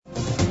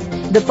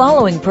The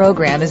following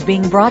program is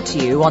being brought to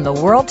you on the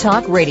World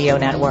Talk Radio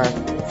Network.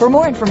 For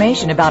more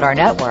information about our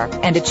network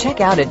and to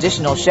check out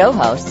additional show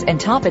hosts and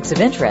topics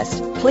of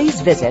interest, please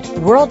visit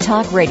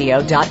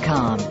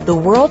worldtalkradio.com. The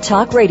World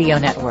Talk Radio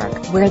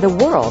Network, where the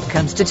world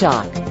comes to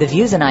talk. The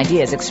views and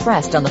ideas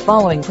expressed on the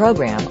following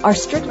program are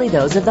strictly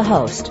those of the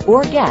host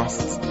or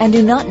guests and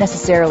do not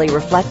necessarily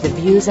reflect the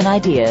views and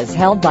ideas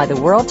held by the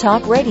World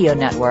Talk Radio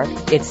Network,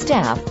 its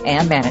staff,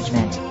 and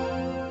management.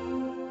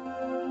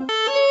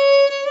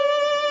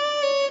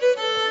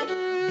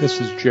 This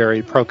is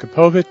Jerry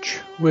Prokopovich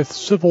with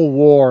Civil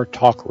War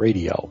Talk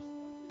Radio.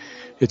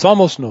 It's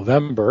almost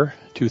November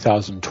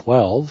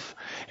 2012,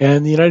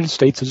 and the United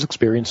States is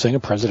experiencing a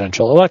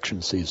presidential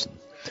election season.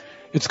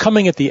 It's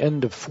coming at the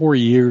end of 4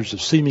 years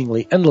of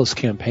seemingly endless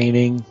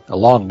campaigning, a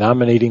long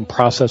nominating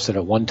process that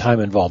at one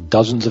time involved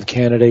dozens of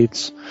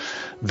candidates,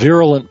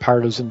 virulent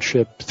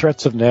partisanship,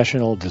 threats of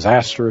national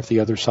disaster if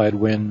the other side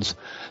wins,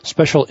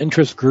 special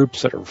interest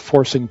groups that are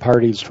forcing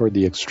parties toward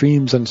the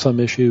extremes on some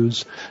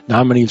issues,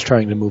 nominees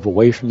trying to move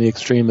away from the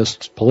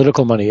extremists,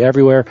 political money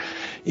everywhere.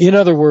 In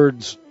other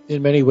words,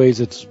 in many ways,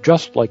 it's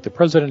just like the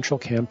presidential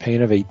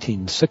campaign of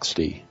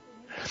 1860.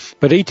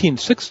 But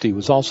 1860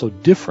 was also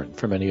different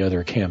from any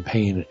other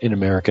campaign in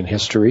American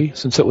history,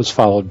 since it was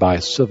followed by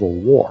civil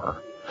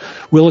war.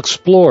 We'll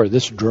explore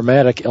this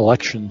dramatic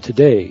election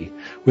today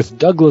with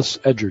Douglas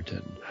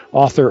Egerton,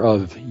 author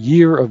of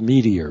Year of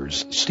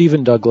Meteors,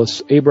 Stephen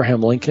Douglas,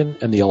 Abraham Lincoln,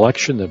 and the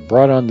Election That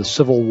Brought on the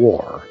Civil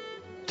War.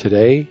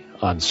 Today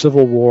on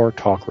Civil War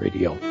Talk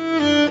Radio.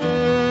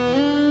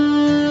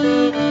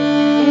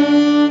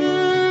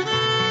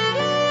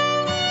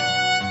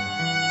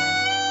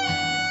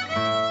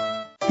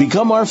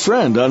 Become our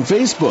friend on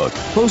Facebook.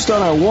 Post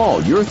on our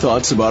wall your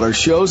thoughts about our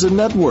shows and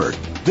network.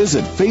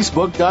 Visit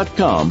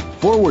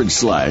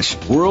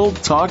facebook.com/World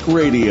Talk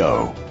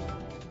Radio.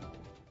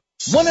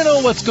 Want to know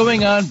what's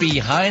going on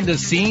behind the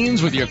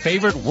scenes with your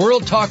favorite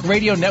World Talk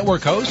Radio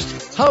Network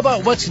host? How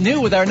about what's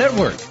new with our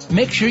network?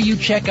 Make sure you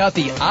check out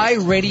the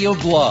iRadio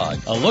blog,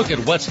 a look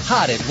at what's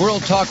hot at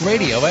World Talk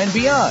Radio and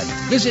beyond.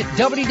 Visit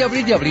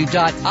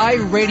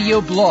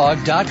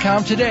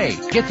www.iradioblog.com today.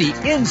 Get the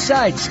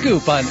inside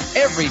scoop on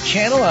every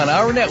channel on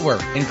our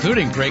network,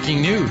 including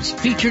breaking news,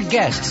 featured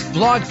guests,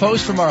 blog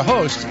posts from our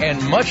hosts,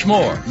 and much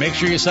more. Make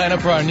sure you sign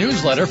up for our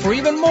newsletter for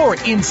even more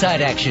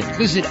inside action.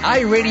 Visit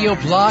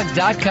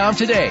iradioblog.com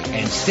today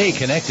and stay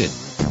connected.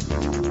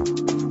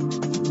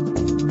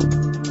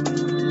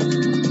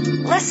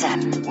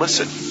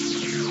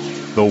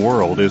 Listen. The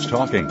world is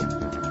talking.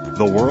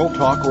 The World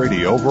Talk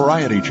Radio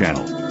Variety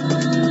Channel.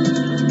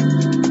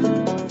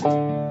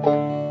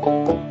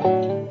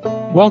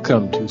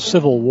 Welcome to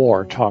Civil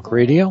War Talk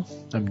Radio.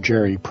 I'm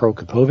Jerry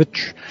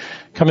Prokopovich,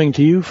 coming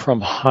to you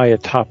from high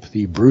atop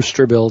the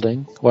Brewster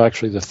Building, well,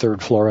 actually the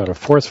third floor out of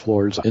fourth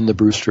floors in the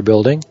Brewster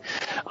Building,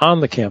 on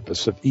the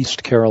campus of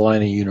East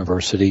Carolina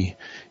University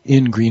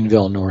in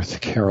Greenville,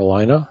 North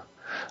Carolina,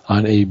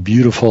 on a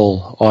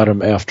beautiful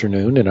autumn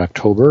afternoon in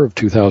October of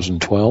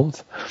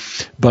 2012.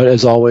 But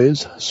as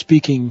always,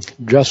 speaking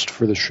just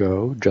for the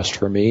show, just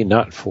for me,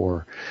 not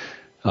for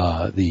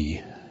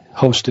the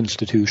host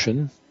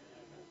institution,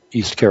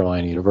 East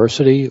Carolina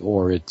University,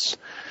 or its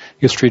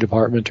history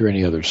department or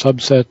any other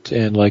subset,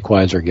 and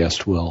likewise our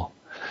guest will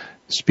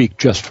speak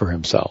just for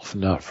himself,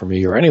 not for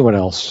me or anyone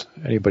else,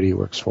 anybody who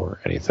works for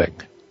anything.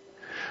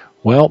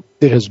 Well,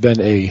 it has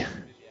been a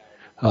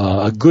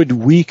good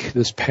week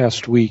this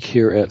past week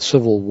here at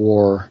Civil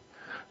War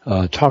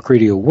Talk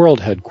Radio World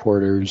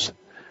Headquarters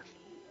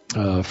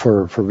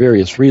for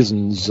various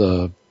reasons.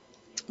 The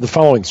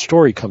following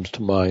story comes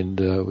to mind,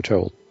 which I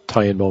will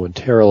tie in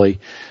momentarily,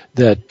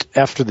 that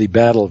after the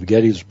Battle of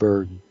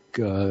Gettysburg,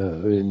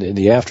 in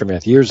the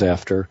aftermath, years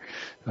after,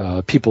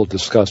 people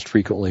discussed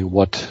frequently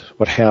what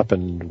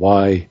happened,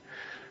 why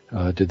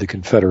did the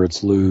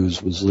Confederates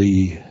lose, was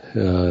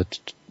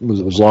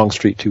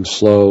Longstreet too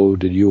slow,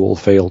 did Ewell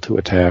fail to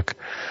attack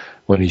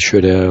when he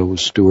should have,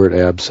 was Stuart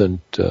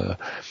absent,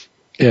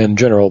 and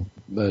General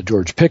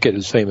George Pickett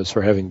is famous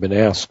for having been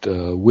asked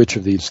which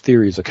of these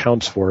theories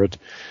accounts for it.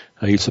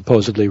 He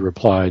supposedly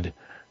replied,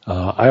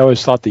 I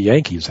always thought the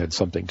Yankees had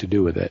something to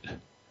do with it.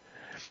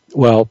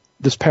 Well,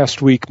 this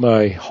past week,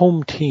 my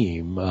home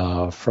team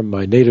from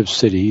my native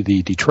city,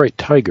 the Detroit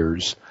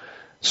Tigers,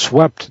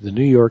 swept the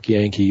New York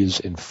Yankees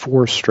in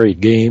 4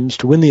 straight games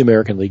to win the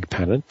American League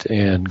pennant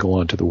and go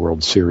on to the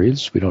World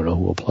Series. We don't know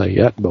who will play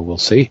yet, but we'll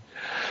see.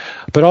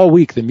 But all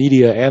week, the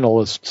media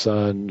analysts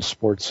on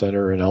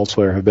SportsCenter and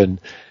elsewhere have been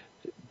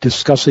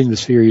discussing the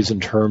series in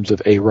terms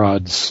of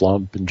A-Rod's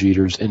slump and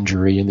Jeter's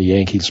injury and the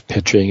Yankees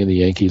pitching and the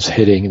Yankees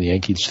hitting and the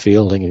Yankees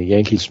fielding and the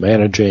Yankees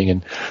managing,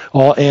 and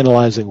all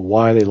analyzing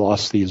why they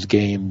lost these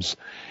games.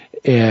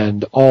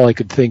 And all I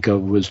could think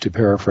of was to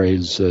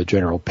paraphrase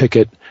General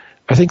Pickett,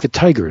 I think the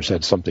Tigers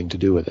had something to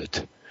do with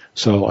it.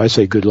 So I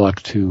say good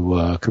luck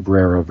to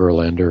Cabrera,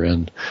 Verlander,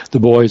 and the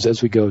boys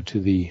as we go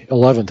to the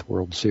 11th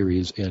World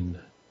Series in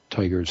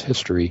Tigers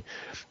history.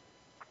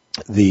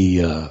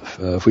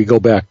 If we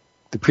go back,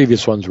 the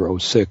previous ones were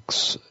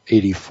 06,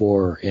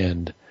 84,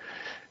 and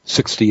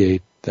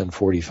 68, then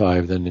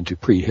 45, then into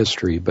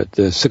prehistory. But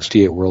the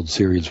 68 World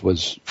Series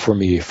was, for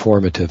me, a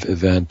formative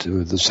event.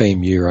 The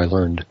same year I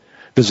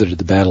visited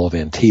the Battle of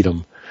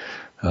Antietam,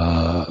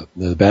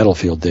 the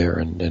battlefield there,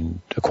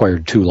 and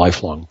acquired two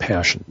lifelong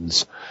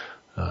passions,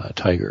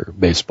 Tiger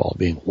baseball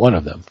being one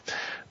of them.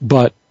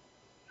 But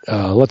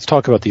let's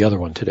talk about the other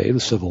one today, the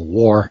Civil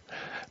War.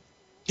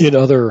 In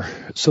other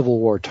Civil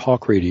War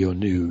talk radio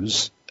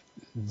news,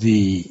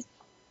 the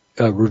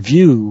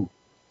review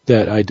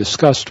that I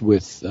discussed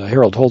with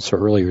Harold Holzer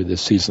earlier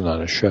this season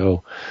on a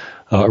show,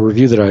 a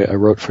review that I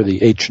wrote for the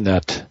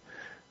HNet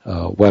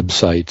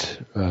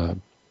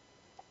website,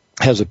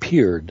 has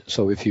appeared.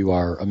 So if you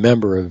are a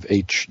member of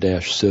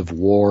H-Civ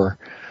War,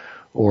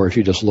 or if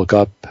you just look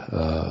up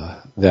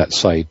that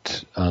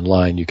site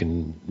online, you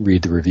can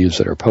read the reviews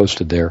that are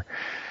posted there.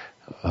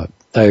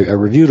 I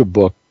reviewed a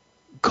book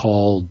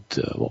called,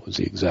 what was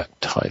the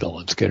exact title?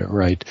 Let's get it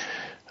right.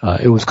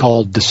 It was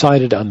called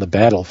Decided on the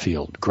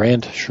Battlefield,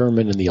 Grant,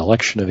 Sherman, and the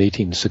Election of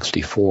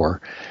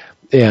 1864.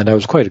 And I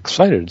was quite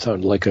excited. It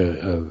sounded like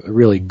a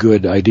really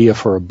good idea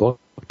for a book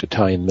to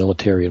tie in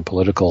military and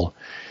political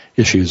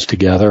issues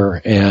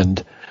together.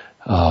 And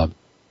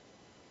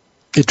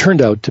it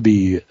turned out to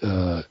be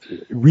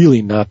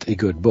really not a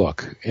good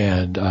book.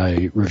 And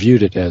I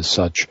reviewed it as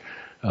such.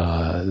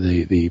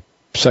 The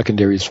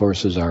secondary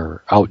sources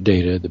are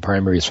outdated. The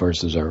primary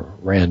sources are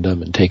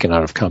random and taken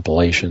out of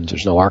compilations.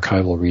 There's no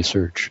archival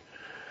research,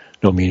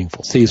 no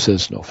meaningful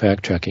thesis, no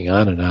fact-checking,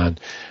 on and on.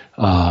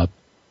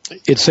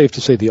 It's safe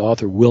to say the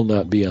author will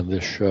not be on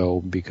this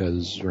show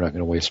because we're not going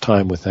to waste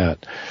time with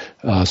that.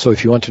 So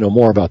if you want to know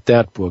more about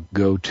that book,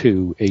 go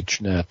to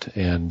HNet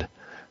and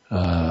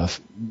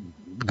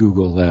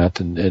Google that,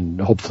 and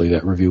hopefully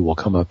that review will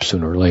come up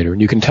sooner or later.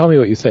 And you can tell me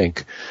what you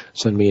think.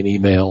 Send me an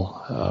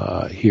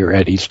email here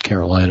at East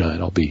Carolina,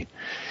 and I'll be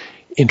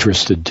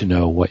interested to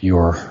know what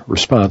your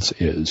response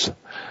is.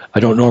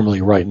 I don't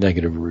normally write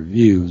negative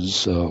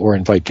reviews or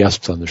invite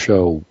guests on the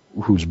show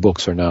whose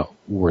books are not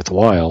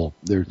worthwhile.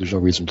 There's no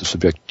reason to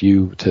subject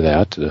you to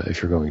that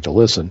if you're going to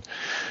listen.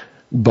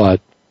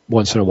 But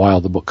once in a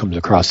while, the book comes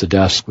across the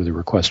desk with a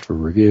request for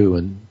review,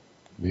 and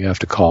you have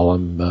to call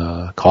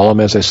them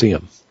as I see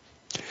them.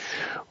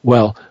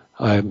 Well,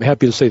 I'm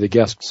happy to say the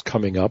guests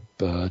coming up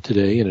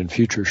today and in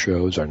future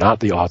shows are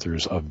not the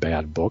authors of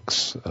bad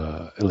books,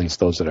 at least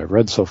those that I've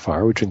read so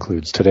far, which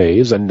includes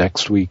today's. And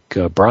next week,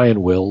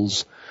 Brian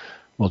Wills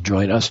will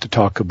join us to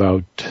talk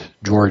about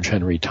George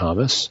Henry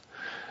Thomas.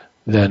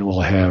 Then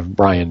we'll have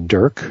Brian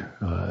Dirk,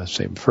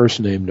 same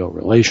first name, no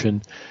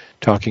relation,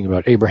 talking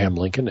about Abraham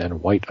Lincoln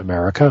and white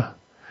America.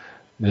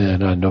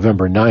 Then on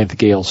November 9th,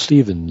 Gail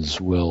Stevens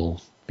will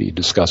be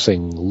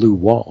discussing Lew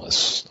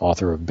Wallace,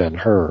 author of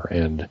Ben-Hur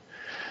and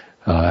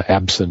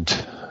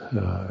absent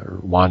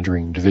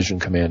wandering division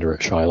commander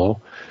at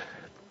Shiloh.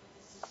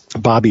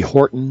 Bobby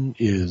Horton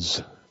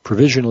is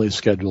provisionally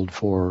scheduled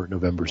for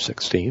November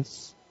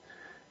 16th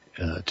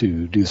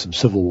to do some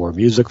Civil War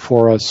music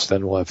for us.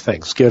 Then we'll have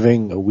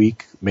Thanksgiving, a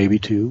week, maybe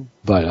two.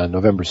 But on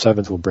November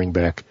 7th, we'll bring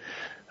back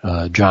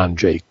John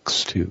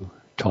Jakes to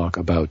talk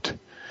about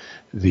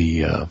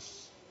the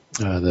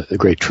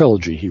great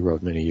trilogy he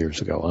wrote many years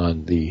ago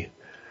on the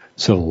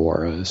Civil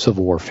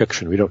War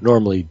fiction. We don't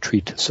normally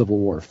treat Civil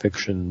War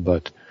fiction,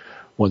 but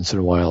once in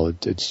a while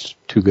it's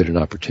too good an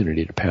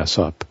opportunity to pass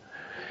up.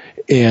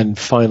 And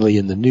finally,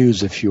 in the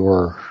news, if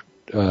you're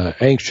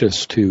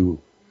anxious to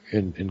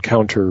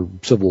encounter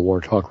Civil War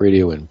Talk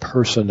Radio in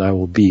person, I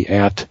will be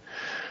at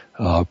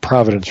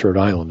Providence, Rhode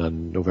Island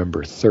on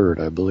November 3rd,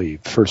 I believe,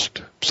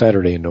 first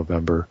Saturday in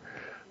November,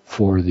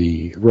 for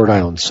the Rhode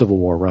Island Civil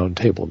War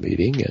Roundtable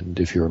meeting. And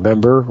if you're a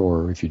member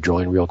or if you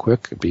join real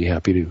quick, I'd be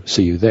happy to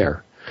see you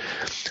there.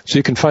 So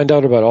you can find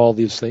out about all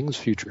these things,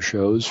 future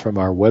shows, from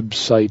our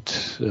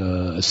website,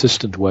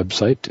 assistant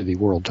website to the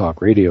World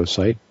Talk Radio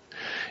site.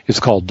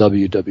 It's called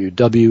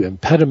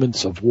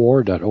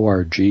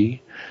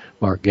www.impedimentsofwar.org.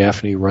 Mark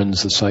Gaffney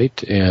runs the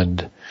site,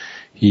 and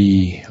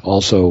he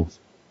also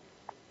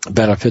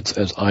benefits,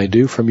 as I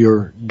do, from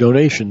your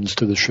donations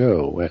to the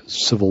show at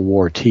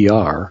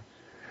CWTR.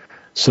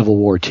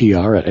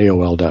 CWTR at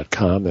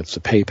AOL.com. That's the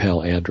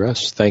PayPal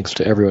address. Thanks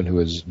to everyone who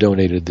has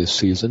donated this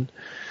season.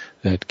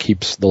 That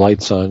keeps the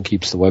lights on,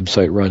 keeps the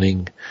website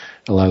running,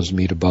 allows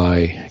me to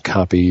buy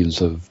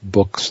copies of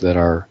books that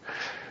our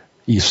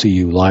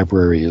ECU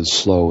library is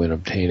slow in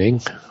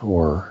obtaining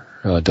or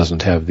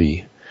doesn't have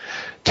the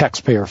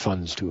taxpayer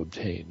funds to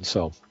obtain.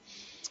 So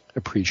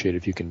appreciate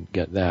if you can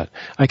get that.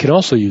 I can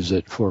also use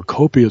it for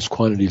copious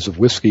quantities of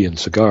whiskey and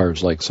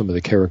cigars, like some of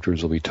the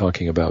characters we'll be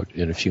talking about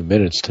in a few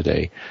minutes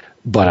today.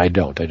 But I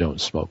don't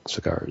smoke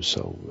cigars,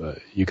 so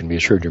you can be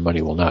assured your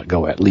money will not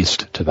go at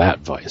least to that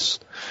vice.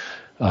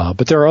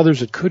 But there are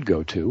others it could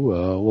go to.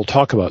 We'll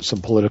talk about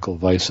some political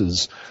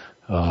vices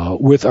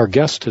with our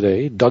guest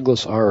today,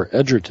 Douglas R.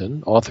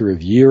 Egerton, author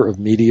of Year of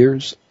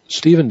Meteors,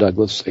 Stephen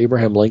Douglas,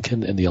 Abraham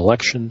Lincoln, and the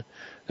Election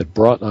That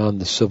Brought on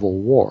the Civil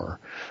War.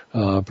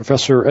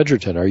 Professor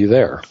Egerton, are you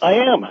there? I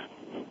am.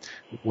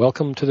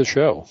 Welcome to the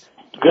show.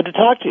 Good to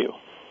talk to you.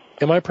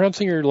 Am I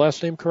pronouncing your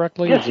last name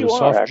correctly? Yes, Is it you a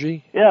soft are.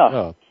 G? Yeah.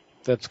 Oh,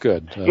 That's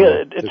good.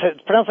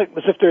 It's pronounced like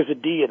as if there's a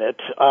D in it.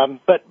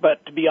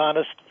 But to be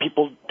honest,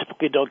 people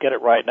typically don't get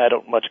it right, and I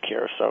don't much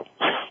care. So.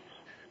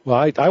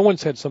 Well, I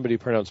once had somebody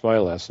pronounce my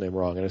last name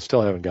wrong, and I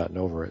still haven't gotten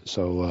over it.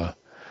 So,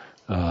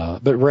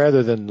 but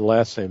rather than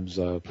last names,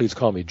 please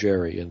call me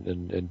Jerry.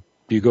 And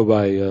do you go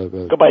by?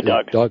 Go by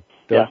Doug. Doug.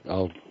 Yeah.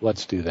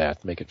 Let's do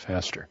that. Make it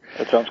faster.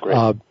 That sounds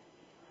great.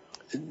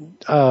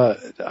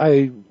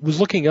 I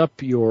was looking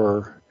up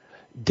your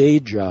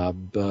day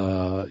job.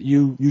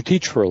 You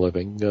teach for a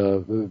living.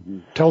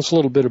 Tell us a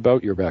little bit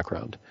about your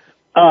background.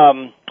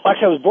 Actually,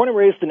 I was born and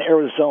raised in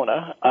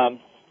Arizona.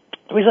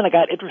 The reason I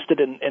got interested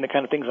in the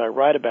kind of things I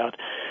write about,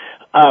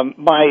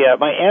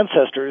 my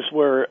ancestors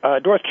were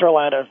North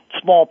Carolina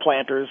small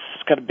planters,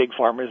 kind of big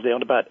farmers. They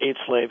owned about 8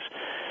 slaves.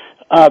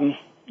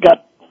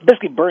 Got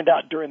basically burned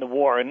out during the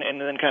war, and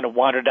then kind of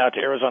wandered out to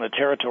Arizona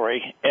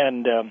Territory.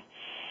 And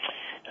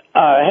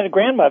I had a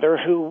grandmother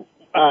who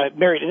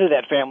married into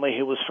that family,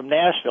 who was from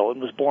Nashville and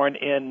was born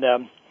in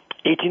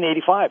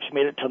 1885. She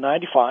made it till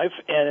 95,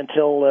 and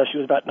until she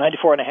was about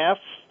 94 and a half,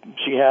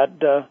 she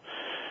had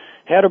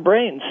her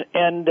brains.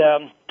 And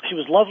she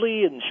was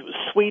lovely, and she was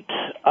sweet.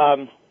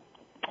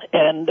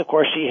 And, of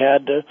course, she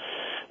had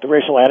the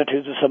racial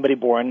attitudes of somebody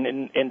born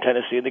in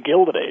Tennessee in the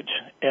Gilded Age.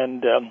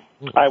 And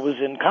I was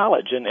in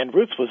college, and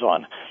Roots was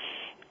on.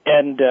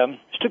 And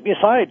she took me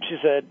aside. She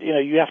said,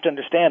 you have to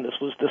understand this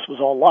was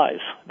all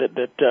lies,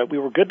 that we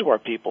were good to our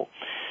people.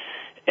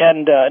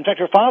 And, in fact,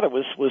 her father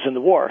was in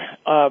the war.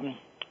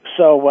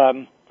 So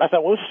I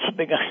thought, well, this is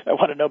something I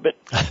want to know a bit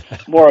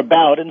more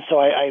about. And so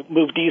I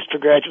moved east for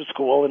graduate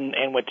school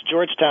and went to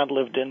Georgetown,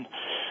 lived in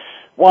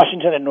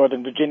Washington and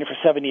Northern Virginia for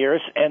 7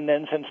 years. And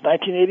then since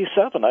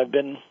 1987, I've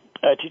been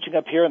teaching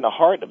up here in the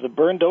heart of the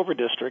burned-over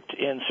district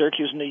in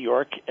Syracuse, New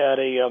York, at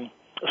a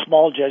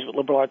small Jesuit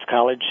liberal arts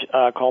college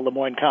called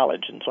Lemoyne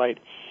College. And so I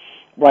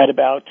write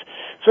about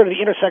sort of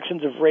the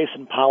intersections of race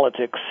and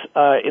politics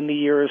in the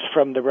years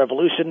from the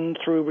Revolution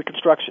through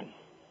Reconstruction.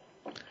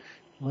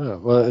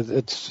 Well,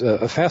 it's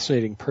a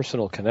fascinating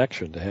personal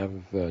connection to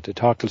have to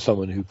talk to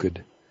someone who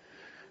could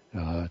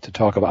to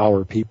talk of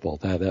our people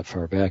that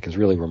far back is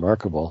really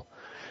remarkable.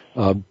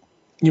 You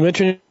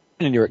mentioned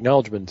in your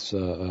acknowledgments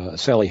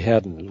Sally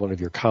Haddon is one of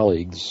your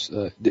colleagues.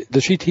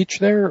 Does she teach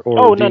there?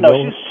 Or no.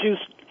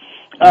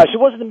 She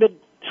was in the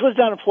She was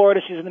down in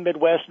Florida. She's in the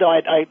Midwest. No,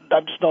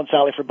 I've just known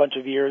Sally for a bunch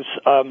of years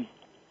from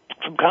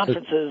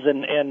conferences,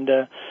 and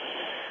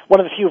one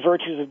of the few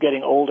virtues of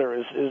getting older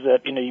is that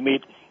you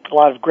meet a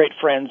lot of great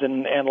friends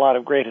and a lot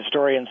of great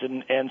historians,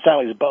 and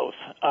Sally's both.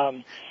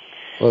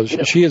 Well,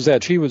 she is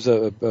that. She was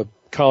a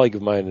colleague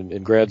of mine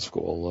in grad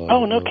school.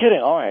 Oh, no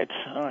kidding. All right.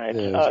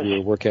 We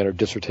were working on our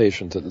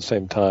dissertations at the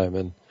same time,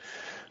 and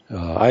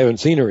I haven't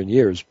seen her in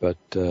years, but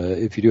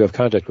if you do have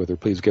contact with her,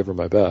 please give her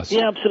my best.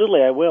 Yeah,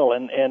 absolutely, I will.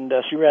 And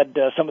she read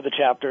some of the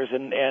chapters,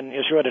 and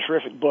she read a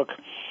terrific book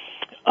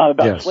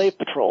about slave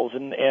patrols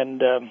and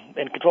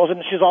controls.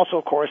 And she's also,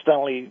 of course, not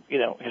only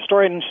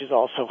historian, she's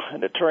also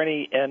an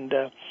attorney, and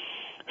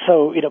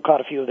so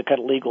caught a few of the kind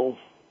of legal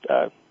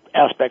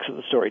aspects of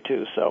the story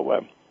too. So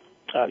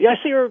I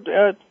see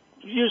her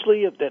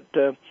usually at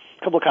a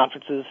couple of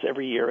conferences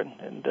every year,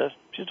 and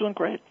she's doing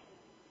great.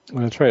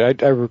 Well, that's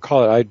right. I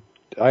recall it.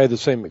 I had the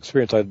same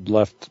experience. I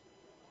left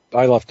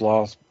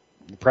law,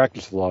 the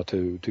practice of law,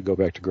 to go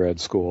back to grad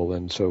school,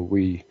 and so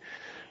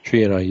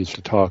she and I used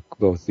to talk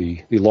both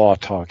the law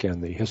talk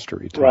and the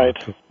history talk.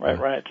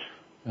 Right.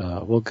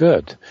 Well,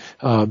 good.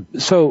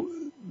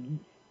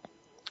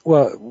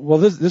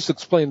 This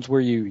explains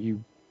where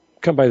you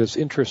come by this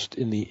interest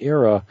in the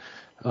era.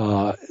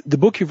 The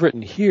book you've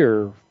written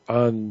here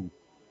on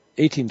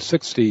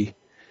 1860.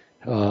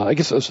 I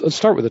guess let's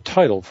start with the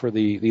title for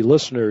the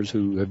listeners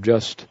who have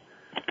just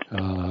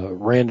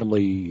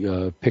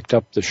randomly picked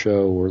up the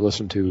show or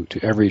listened to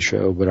every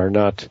show, but are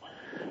not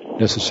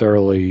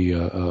necessarily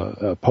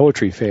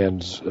poetry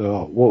fans.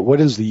 What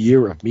is the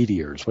Year of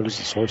Meteors? What is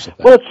the source of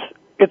that? Well,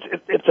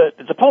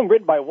 it's a poem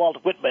written by Walt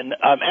Whitman.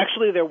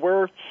 Actually, there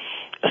were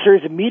a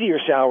series of meteor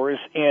showers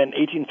in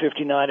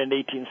 1859 and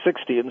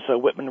 1860, and so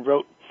Whitman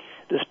wrote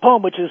this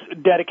poem, which is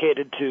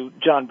dedicated to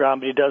John Brown,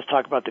 but he does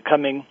talk about the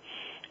coming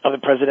of the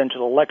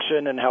presidential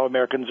election and how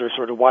Americans are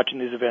sort of watching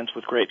these events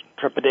with great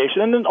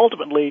trepidation. And then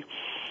ultimately,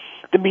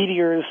 the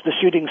meteors, the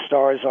shooting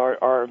stars,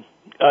 are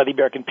the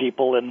American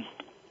people and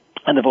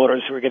the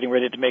voters who are getting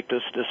ready to make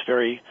this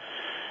very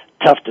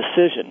tough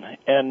decision.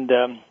 And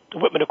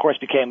Whitman, of course,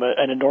 became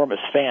an enormous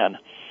fan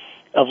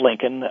of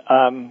Lincoln.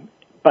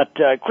 But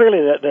clearly,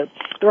 the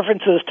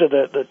references to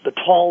the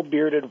tall,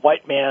 bearded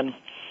white man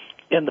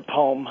in the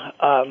poem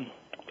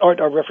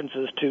are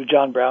references to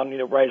John Brown,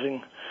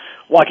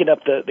 walking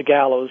up the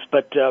gallows,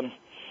 but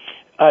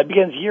it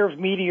begins Year of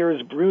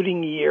Meteors,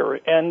 brooding year,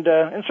 and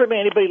certainly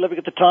anybody living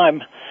at the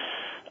time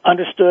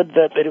understood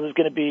that it was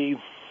going to be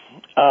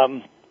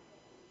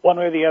one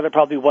way or the other,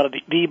 probably one of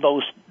the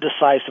most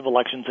decisive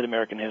elections in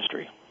American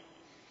history.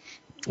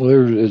 Well,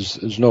 there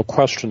is no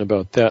question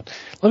about that.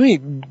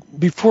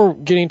 Before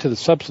getting to the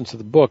substance of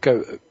the book,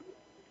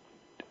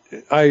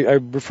 I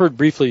referred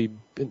briefly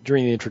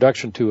during the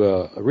introduction to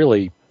a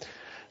really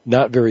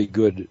not very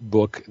good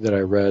book that I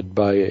read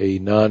by a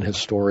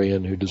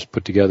non-historian who just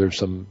put together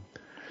some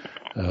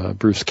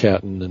Bruce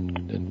Catton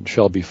and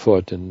Shelby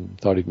Foote and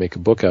thought he'd make a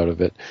book out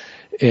of it.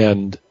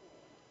 And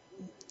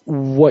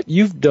what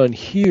you've done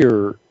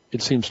here,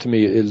 it seems to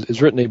me,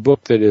 is written a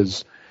book that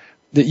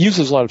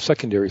uses a lot of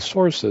secondary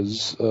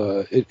sources.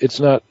 It's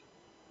not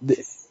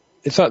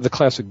the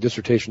classic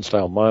dissertation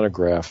style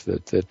monograph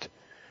that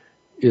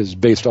is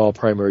based on all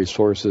primary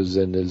sources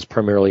and is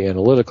primarily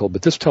analytical,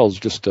 but this tells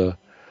just a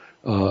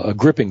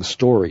gripping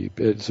story.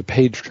 It's a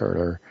page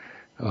turner,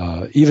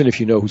 even if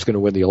you know who's going to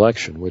win the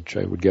election, which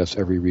I would guess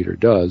every reader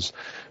does,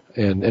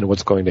 and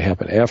what's going to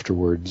happen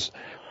afterwards.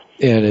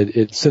 And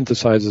it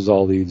synthesizes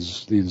all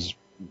these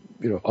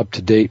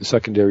up-to-date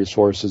secondary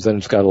sources. Then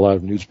it's got a lot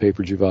of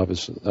newspapers you've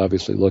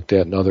obviously looked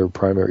at and other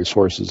primary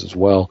sources as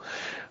well.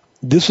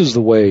 This is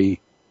the way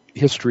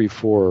history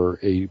for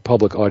a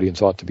public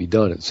audience ought to be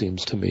done, it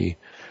seems to me.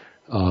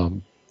 I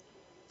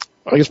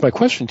guess my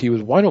question to you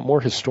is, why don't more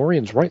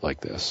historians write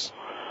like this?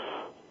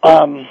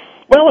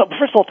 Well,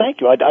 first of all, thank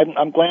you.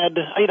 I'm glad.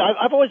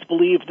 I've always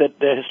believed that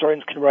the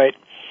historians can write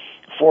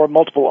for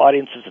multiple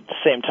audiences at the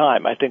same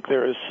time. I think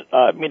there's,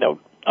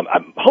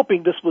 I'm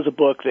hoping this was a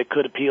book that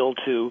could appeal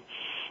to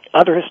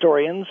other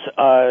historians,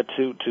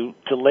 to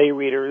lay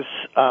readers.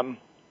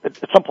 At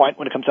some point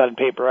when it comes out in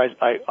paper,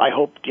 I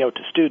hope, to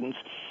students.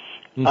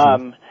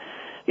 Mm-hmm.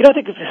 I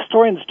think if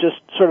historians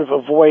just sort of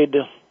avoid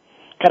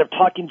kind of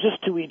talking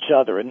just to each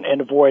other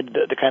and avoid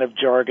the kind of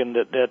jargon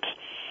that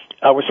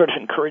we're sort of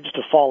encouraged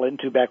to fall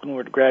into back when we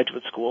were at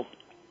graduate school,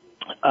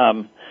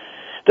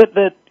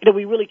 that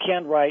we really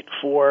can write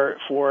for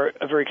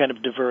a very kind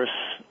of diverse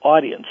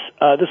audience.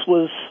 This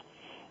was,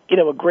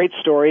 a great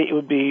story. It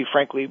would be,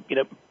 frankly,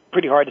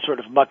 pretty hard to sort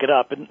of muck it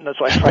up, and that's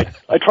why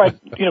I tried,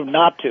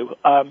 not to.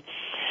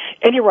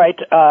 And you're right.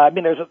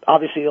 There's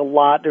obviously a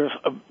lot. There's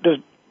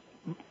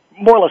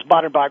more or less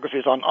modern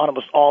biographies on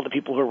almost all the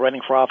people who are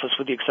running for office,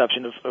 with the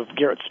exception of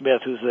Gerrit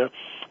Smith, who's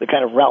the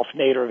kind of Ralph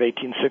Nader of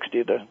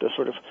 1860, the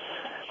sort of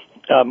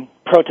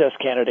protest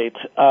candidate.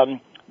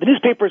 The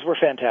newspapers were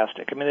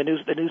fantastic.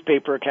 The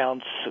newspaper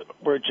accounts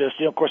were just,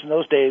 of course, in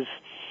those days,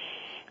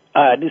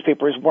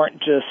 newspapers weren't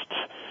just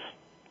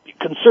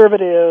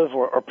conservative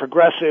or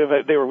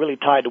progressive. They were really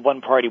tied to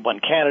one party, one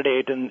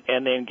candidate,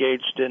 and they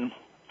engaged in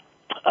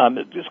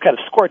this kind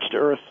of scorched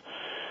earth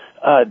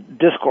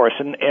discourse,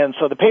 and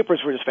so the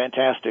papers were just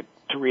fantastic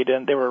to read,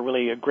 and they were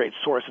really a great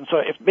source. And so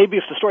if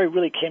the story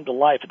really came to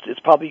life, it's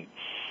probably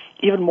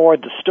even more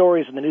the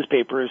stories in the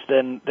newspapers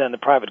than the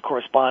private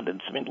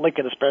correspondence.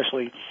 Lincoln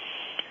especially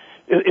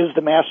is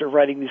the master of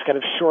writing these kind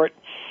of short,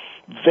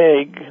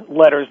 vague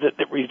letters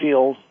that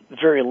reveal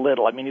very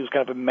little. He was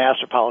kind of a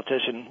master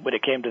politician when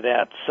it came to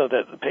that, so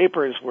that the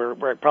papers were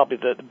probably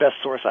the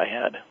best source I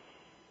had.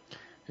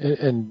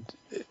 And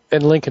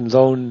Lincoln's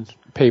own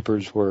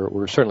papers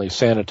were certainly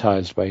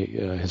sanitized by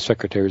his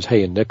secretaries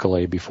Hay and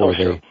Nicolay before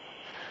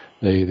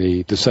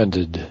they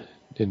descended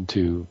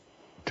to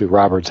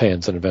Robert's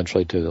hands and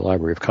eventually to the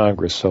Library of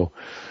Congress. So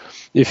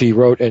if he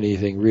wrote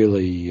anything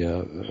really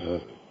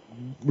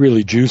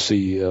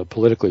juicy,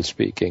 politically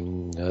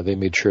speaking, they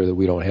made sure that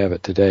we don't have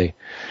it today.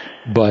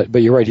 But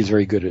you're right, he's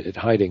very good at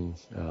hiding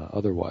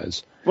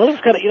otherwise. Well,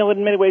 it's kind of,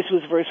 in many ways, he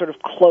was a very sort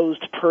of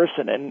closed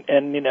person, and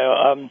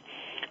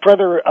for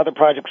other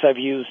projects I've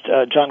used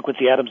John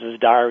Quincy Adams'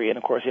 diary, and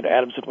of course,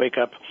 Adams would wake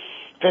up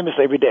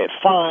famously every day at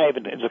 5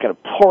 and just kind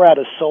of pour out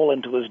his soul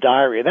into his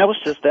diary. And that was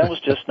just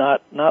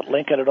not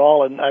Lincoln at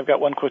all. And I've got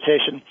one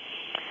quotation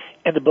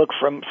in the book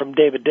from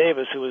David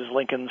Davis, who was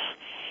Lincoln's.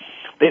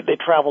 They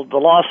traveled the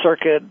law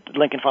circuit.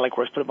 Lincoln finally, of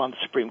course, put him on the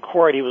Supreme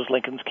Court. He was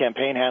Lincoln's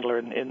campaign handler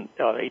in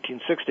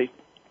 1860.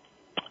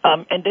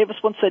 And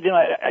Davis once said,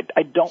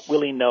 I don't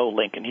really know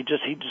Lincoln. He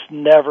just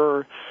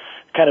never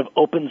kind of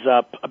opens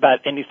up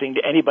about anything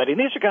to anybody.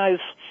 And these are guys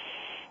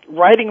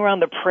riding around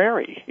the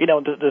prairie,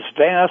 this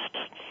vast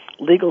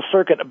legal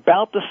circuit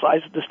about the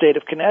size of the state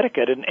of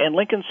Connecticut. And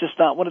Lincoln's just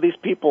not one of these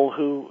people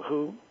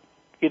who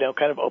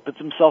kind of opens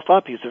himself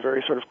up. He's a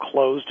very sort of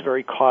closed,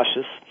 very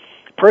cautious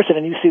person,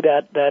 and you see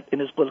that in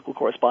his political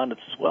correspondence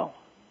as well.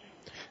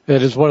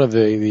 That is one of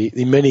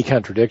the many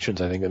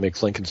contradictions, I think, that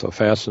makes Lincoln so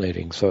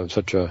fascinating.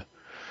 Such a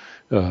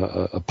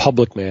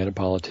public man, a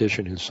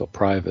politician who's so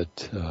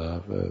private,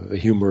 a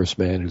humorous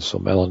man who's so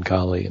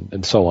melancholy,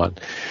 and so on.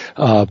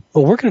 Well,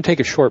 we're going to take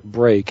a short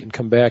break and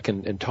come back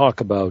and talk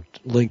about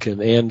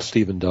Lincoln and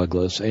Stephen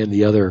Douglas and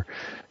the other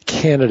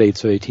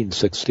candidates of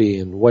 1860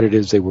 and what it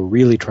is they were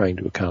really trying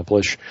to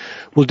accomplish.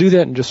 We'll do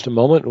that in just a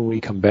moment. When we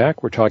come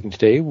back, we're talking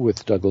today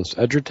with Douglas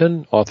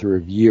Egerton, author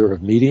of Year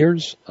of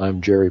Meteors.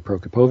 I'm Jerry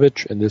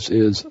Prokopovich, and this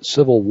is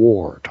Civil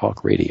War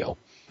Talk Radio.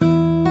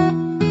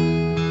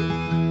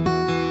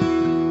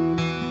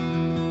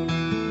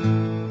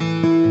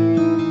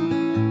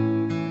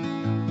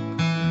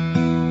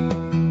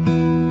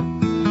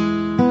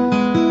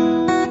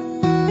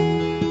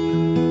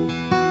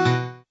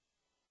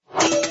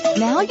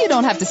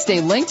 don't have to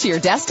stay linked to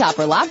your desktop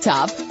or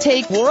laptop.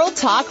 Take World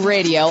Talk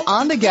Radio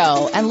on the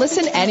go and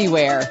listen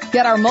anywhere.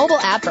 Get our mobile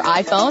app for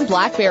iPhone,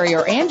 BlackBerry,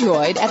 or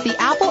Android at the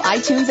Apple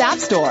iTunes App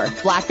Store,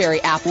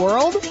 BlackBerry App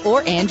World,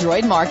 or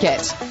Android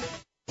Market.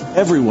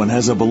 Everyone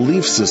has a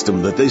belief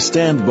system that they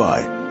stand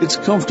by. It's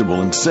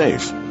comfortable and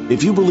safe.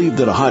 If you believe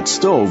that a hot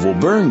stove will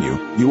burn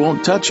you, you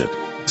won't touch it.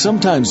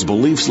 Sometimes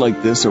beliefs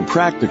like this are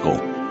practical,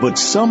 but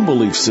some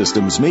belief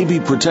systems may be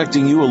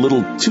protecting you a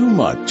little too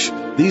much.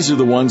 These are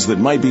the ones that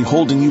might be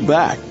holding you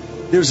back.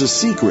 There's a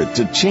secret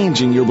to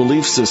changing your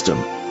belief system,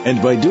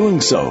 and by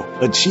doing so,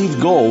 achieve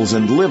goals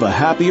and live a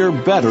happier,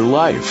 better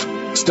life.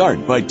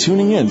 Start by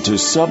tuning in to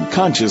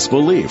Subconscious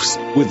Beliefs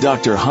with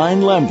Dr.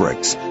 Hein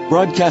Lambrix,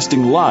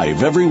 broadcasting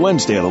live every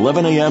Wednesday at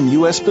 11 a.m.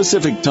 U.S.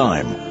 Pacific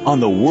Time on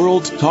the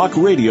World Talk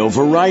Radio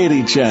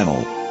Variety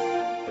Channel.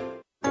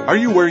 Are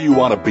you where you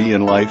want to be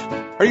in life?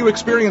 Are you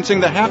experiencing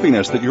the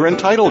happiness that you're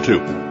entitled to?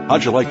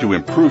 How'd you like to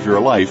improve your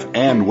life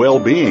and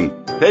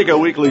well-being? Take a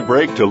weekly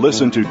break to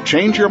listen to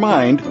Change Your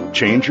Mind,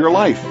 Change Your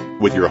Life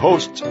with your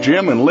hosts,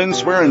 Jim and Lynn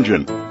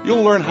Swearingen.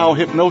 You'll learn how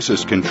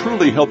hypnosis can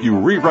truly help you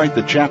rewrite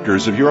the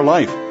chapters of your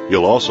life.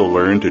 You'll also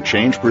learn to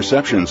change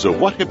perceptions of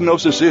what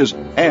hypnosis is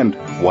and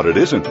what it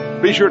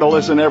isn't. Be sure to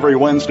listen every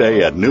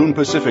Wednesday at noon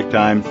Pacific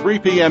Time, 3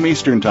 p.m.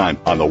 Eastern Time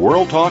on the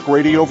World Talk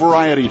Radio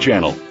Variety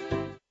Channel.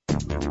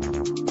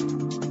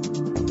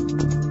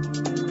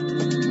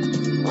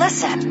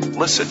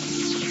 Listen.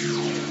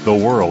 The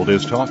world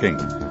is talking.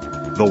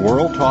 The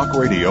World Talk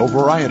Radio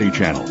Variety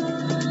Channel.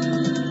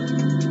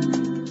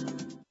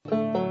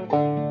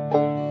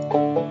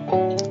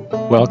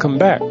 Welcome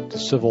back to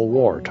Civil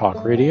War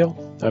Talk Radio.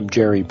 I'm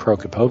Jerry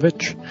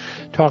Prokopowicz,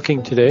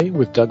 talking today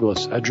with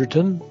Douglas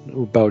Egerton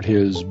about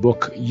his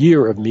book,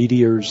 Year of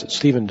Meteors,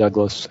 Stephen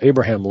Douglas,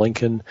 Abraham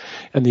Lincoln,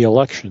 and the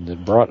election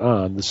that brought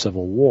on the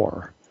Civil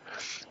War.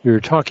 We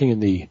were talking in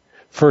the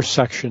first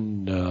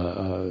section,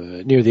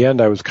 near the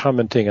end, I was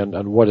commenting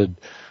on what a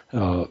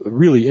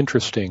really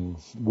interesting,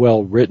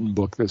 well-written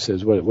book this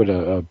is, what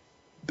a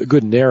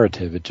good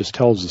narrative. It just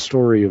tells the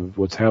story of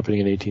what's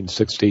happening in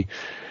 1860.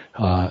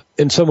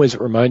 In some ways,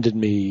 it reminded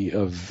me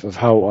of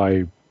how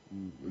I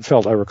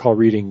felt. I recall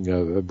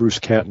reading Bruce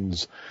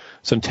Catton's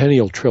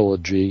Centennial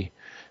Trilogy,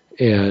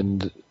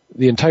 and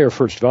the entire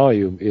first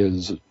volume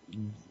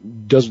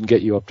doesn't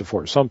get you up to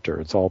Fort Sumter.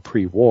 It's all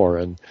pre-war,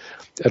 and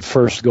at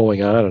first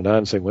going on and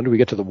on, saying, when do we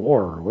get to the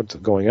war? What's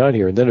going on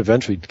here? And then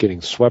eventually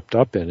getting swept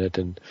up in it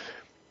and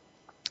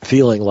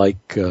feeling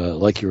like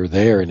you were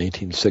there in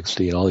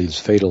 1860 and all these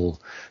fatal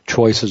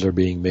choices are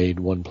being made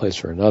one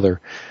place or another.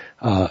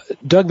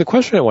 Doug, the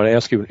question I want to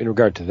ask you in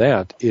regard to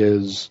that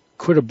is,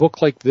 could a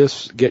book like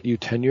this get you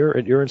tenure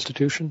at your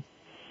institution?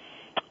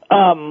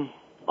 Oh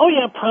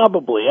yeah,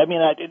 probably. I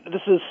mean,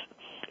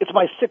 it's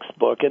my sixth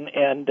book,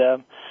 and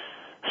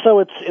so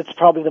it's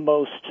probably the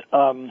most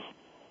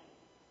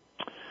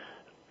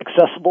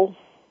accessible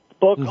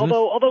book. Mm-hmm.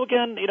 Although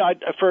again,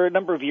 for a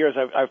number of years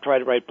I've tried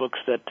to write books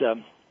that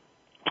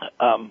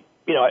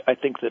I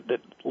think that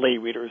lay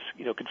readers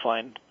could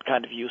find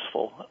kind of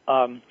useful.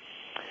 I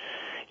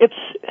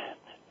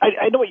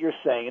know what you're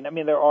saying. I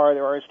mean, there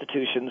are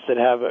institutions that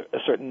have a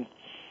certain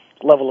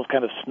level of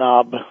kind of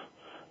snob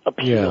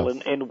appeal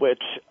in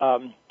which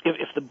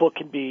if the book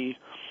can be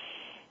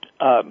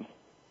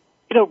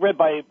read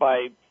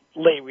by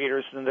lay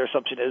readers, then their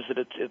assumption is that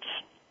it's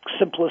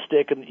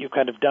simplistic and you've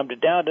kind of dumbed it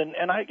down.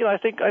 And I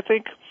think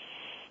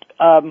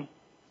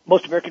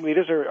most American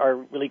readers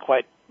are really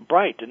quite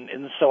bright,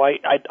 and so I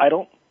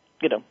don't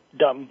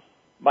dumb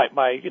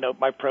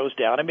my prose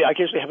down. I mean, I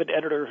occasionally have an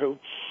editor who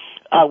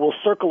will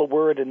circle a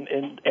word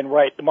and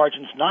write the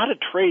margins, not a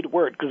trade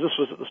word, because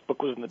this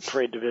book was in the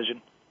trade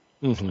division,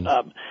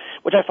 mm-hmm.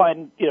 Which I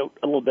find a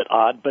little bit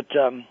odd. But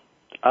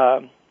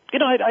I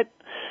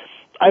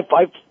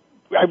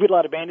read a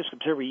lot of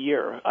manuscripts every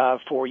year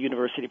for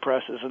university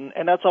presses,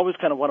 and that's always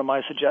kind of one of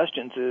my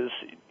suggestions is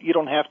you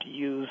don't have to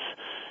use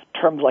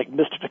terms like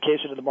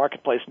mystification in the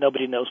marketplace.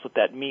 Nobody knows what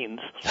that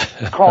means.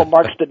 Karl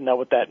Marx didn't know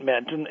what that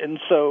meant, and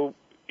so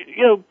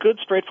good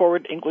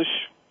straightforward English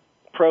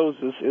prose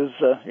is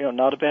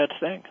not a bad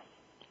thing.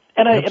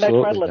 And I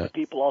try to let the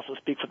people also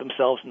speak for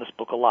themselves in this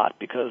book a lot,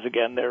 because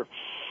again they're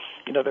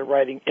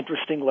writing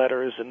interesting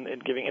letters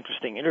and giving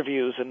interesting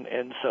interviews,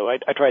 and so I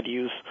try to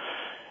use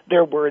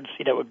their words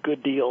a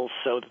good deal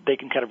so that they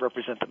can kind of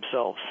represent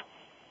themselves.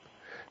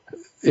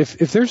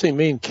 If there's a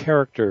main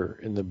character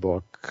in the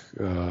book,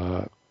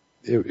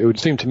 it would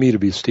seem to me to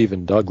be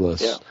Stephen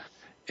Douglas,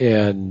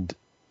 and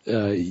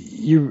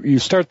you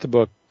start the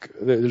book.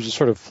 There's a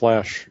sort of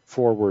flash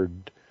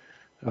forward.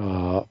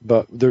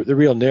 But the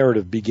real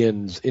narrative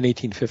begins in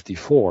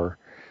 1854,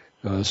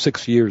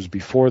 6 years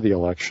before the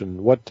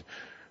election.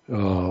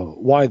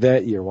 Why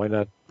that year? Why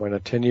not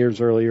 10 years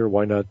earlier?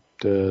 Why not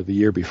the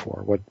year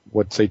before?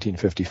 What's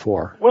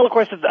 1854? Well, of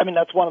course,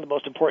 that's one of the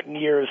most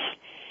important years.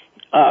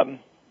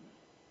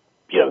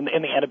 In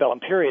the antebellum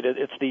period,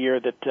 it's the year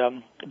that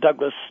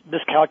Douglas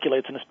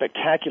miscalculates in a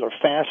spectacular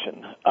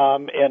fashion,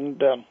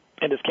 and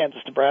his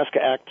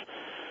Kansas-Nebraska Act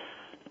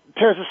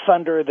tears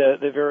asunder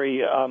the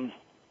very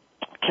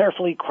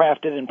carefully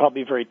crafted and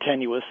probably very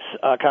tenuous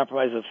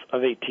compromise of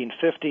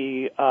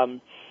 1850.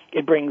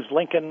 It brings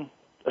Lincoln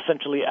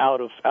essentially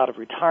out of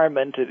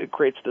retirement. It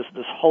creates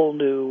this whole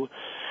new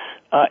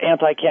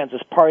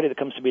anti-Kansas party that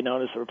comes to be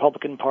known as the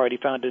Republican Party,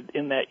 founded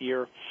in that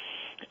year.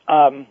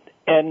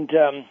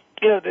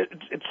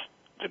 It's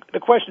the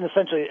question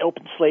essentially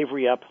opened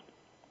slavery up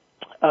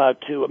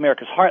to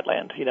America's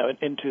heartland,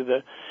 into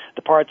the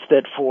parts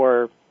that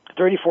for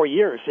 34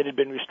 years it had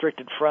been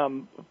restricted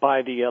from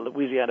by the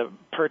Louisiana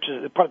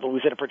Purchase, part of the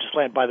Louisiana Purchase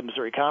land by the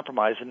Missouri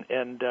Compromise,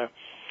 and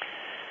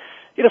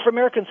for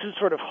Americans who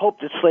sort of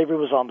hoped that slavery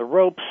was on the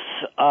ropes,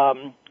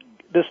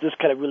 this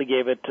kind of really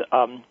gave it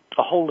a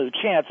whole new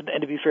chance.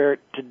 And to be fair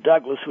to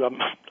Douglas, who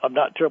I'm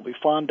not terribly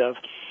fond of,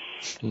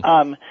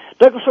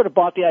 Douglas sort of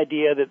bought the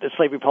idea that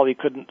slavery probably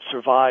couldn't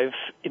survive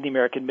in the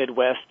American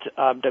Midwest.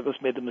 Douglas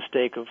made the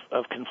mistake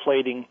of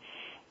conflating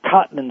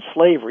cotton and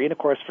slavery, and of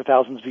course, for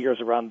thousands of years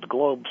around the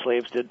globe,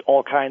 slaves did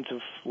all kinds of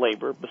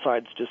labor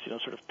besides just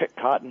sort of pick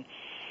cotton.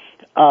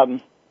 So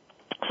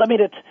I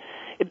mean,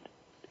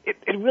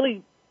 it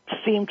really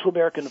seemed to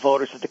American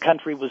voters that the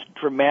country was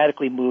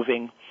dramatically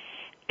moving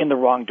in the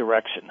wrong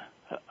direction,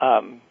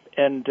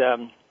 and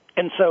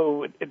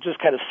so it just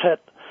kind of set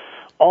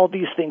all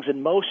these things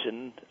in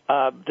motion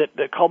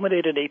that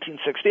culminated in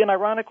 1860. And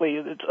ironically,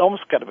 it's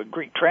almost kind of a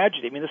Greek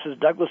tragedy. I mean, this is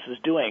Douglas's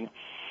doing.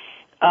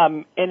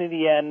 And in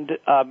the end,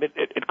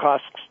 it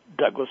costs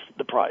Douglas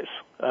the prize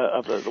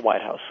of the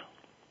White House.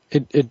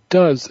 It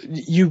does.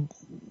 You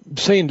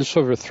say in the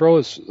sort of a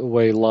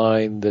throwaway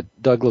line that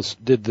Douglas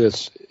did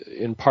this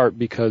in part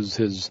because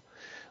his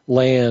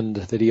land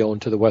that he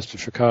owned to the west of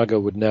Chicago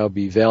would now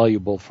be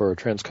valuable for a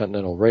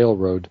transcontinental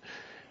railroad.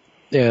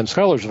 And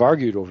scholars have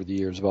argued over the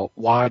years about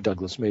why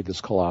Douglas made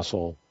this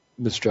colossal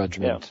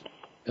misjudgment.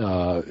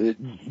 Yeah.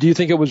 Do you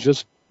think it was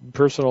just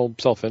personal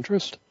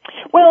self-interest?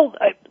 Well,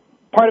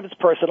 part of it's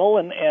personal,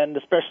 and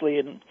especially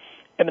in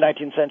the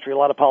 19th century, a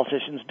lot of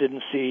politicians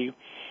didn't see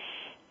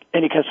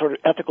any kind of sort of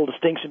ethical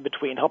distinction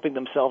between helping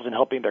themselves and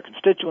helping their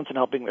constituents and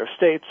helping their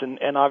states.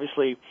 And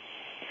obviously,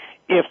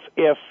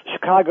 if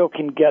Chicago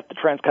can get the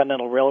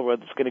transcontinental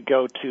railroad that's going to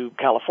go to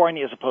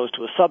California as opposed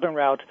to a southern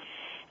route,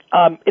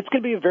 it's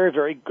going to be a very,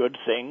 very good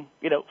thing,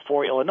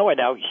 for Illinois.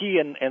 Now, he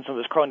and some of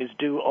his cronies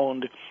do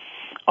own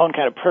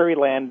kind of prairie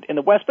land in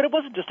the West, but it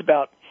wasn't just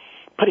about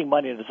putting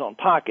money in his own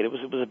pocket. It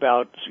was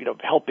about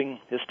helping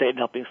his state and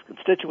helping his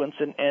constituents,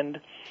 and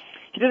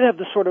he did have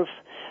this sort of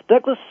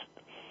Douglas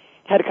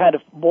had a kind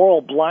of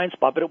moral blind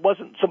spot, but it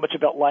wasn't so much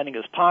about lining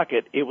his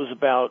pocket. It was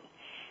about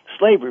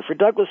slavery. For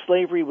Douglas,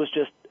 slavery was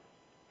just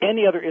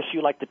any other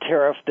issue like the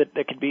tariff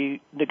that could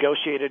be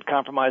negotiated,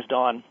 compromised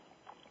on,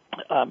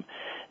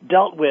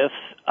 dealt with,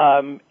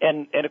 and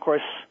of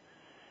course,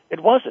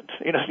 it wasn't.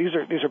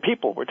 These are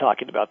people we're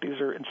talking about. These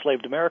are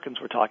enslaved Americans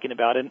we're talking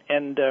about,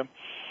 and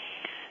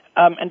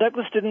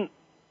Douglas didn't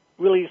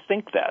really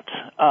think that.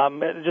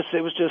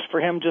 It was just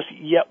for him just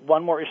yet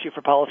one more issue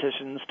for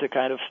politicians to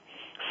kind of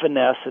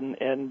finesse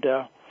and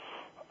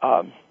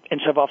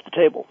shove off the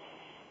table.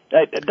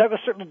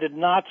 Douglas certainly did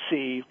not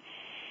see,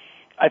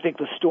 I think,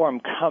 the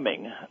storm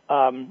coming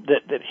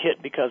that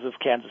hit because of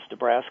Kansas,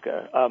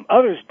 Nebraska.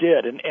 Others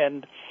did,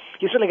 and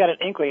he certainly got an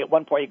inkling. At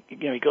one point,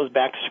 he goes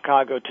back to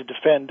Chicago to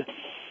defend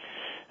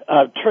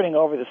turning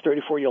over this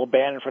 34-year-old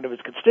ban in front of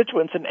his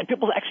constituents, and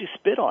people actually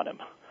spit on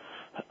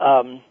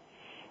him.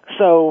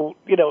 So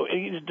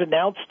he's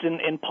denounced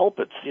in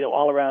pulpits,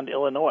 all around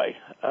Illinois.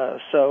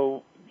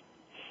 So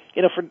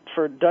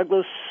for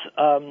Douglas,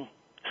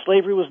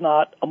 slavery was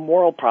not a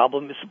moral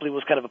problem; it simply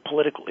was kind of a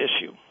political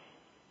issue.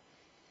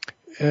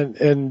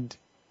 And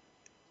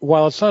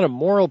while it's not a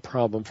moral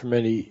problem for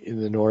many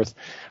in the North,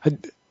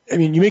 I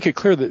mean, you make it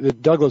clear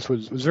that Douglas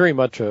was very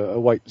much a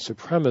white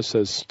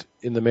supremacist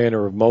in the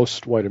manner of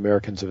most white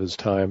Americans of his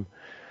time.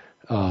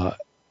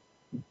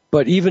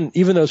 But even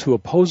those who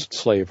opposed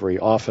slavery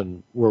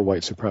often were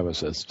white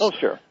supremacists. Oh,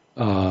 sure.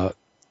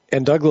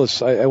 And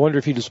Douglas, I wonder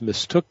if he just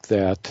mistook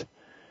that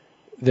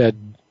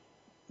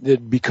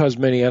because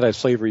many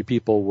anti-slavery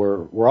people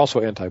were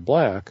also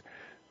anti-black,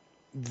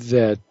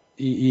 that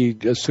he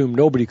assumed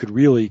nobody could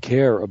really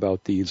care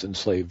about these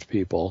enslaved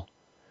people.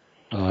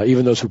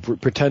 Even those who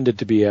pretended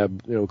to be,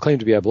 claimed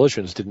to be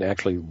abolitionists didn't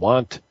actually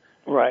want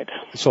right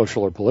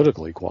social or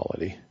political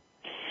equality.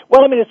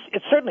 Well, I mean,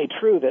 it's certainly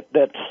true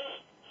that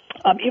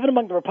even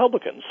among the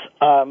Republicans,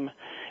 and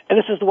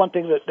this is the one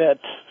thing that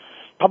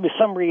probably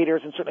some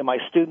readers and certainly my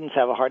students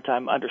have a hard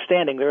time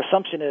understanding. Their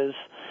assumption is,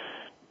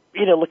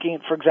 looking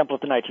at, for example,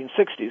 at the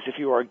 1960s, if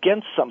you are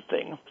against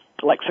something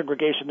like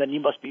segregation, then you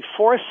must be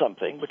for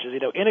something, which is,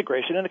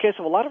 integration. In the case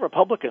of a lot of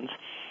Republicans,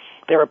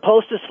 they're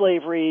opposed to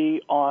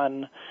slavery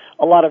on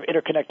a lot of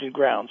interconnected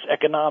grounds,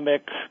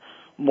 economic,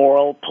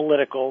 moral,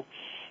 political.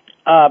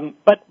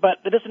 But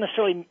it doesn't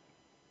necessarily,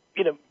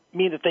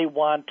 mean that they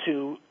want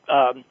to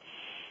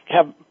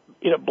have,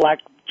 black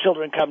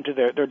children come to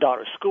their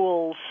daughters'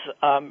 schools.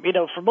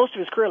 For most of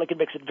his career, Lincoln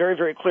makes it very,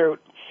 very clear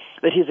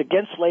that he's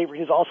against slavery.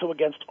 He's also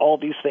against all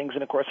these things,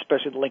 and of course,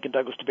 especially the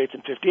Lincoln-Douglas debates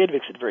in '58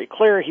 makes it very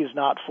clear he's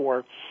not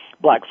for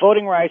black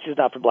voting rights. He's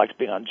not for blacks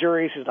being on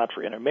juries. He's not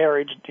for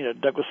intermarriage.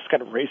 Douglas is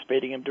kind of race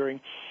baiting him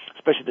during,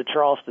 especially the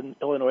Charleston,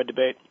 Illinois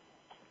debate.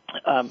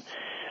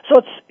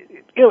 So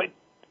it's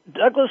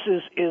Douglas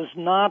is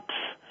not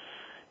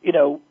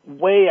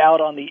way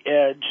out on the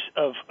edge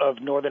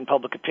of Northern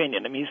public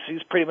opinion. I mean,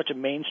 he's pretty much a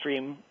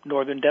mainstream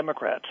Northern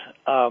Democrat.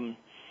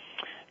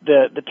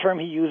 The term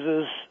he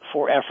uses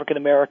for African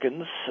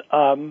Americans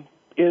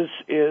is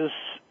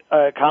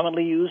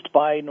commonly used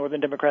by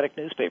Northern Democratic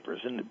newspapers,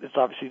 and it's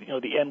obviously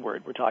the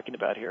N-word we're talking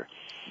about here.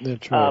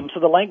 That's right. So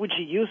the language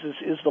he uses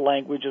is the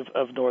language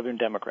of Northern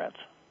Democrats.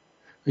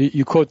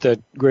 You quote that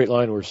great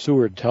line where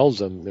Seward tells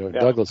them,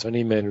 Douglas,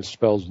 any man who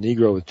spells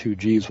Negro with 2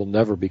 G's will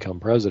never become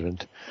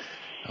president.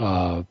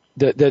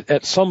 That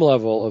at some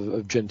level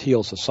of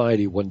genteel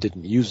society, one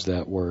didn't use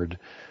that word,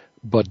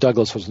 but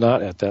Douglas was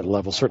not at that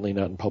level, certainly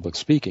not in public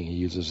speaking. He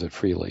uses it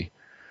freely.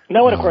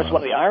 No, and of course,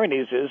 one of the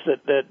ironies is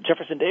that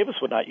Jefferson Davis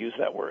would not use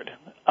that word.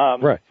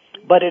 Right.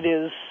 But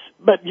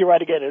but you're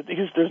right again.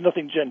 There's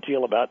nothing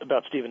genteel about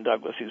Stephen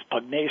Douglas. He's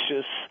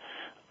pugnacious.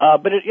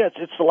 But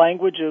it's the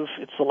language of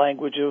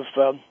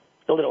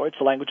Illinois. It's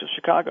the language of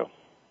Chicago.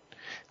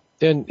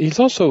 And he's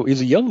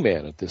a young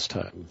man at this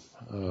time.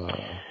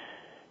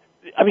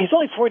 I mean, he's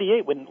only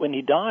 48 when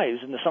he dies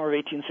in the summer of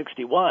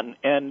 1861,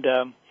 and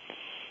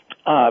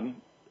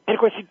of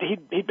course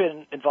he'd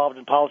been involved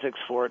in politics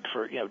for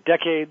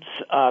decades.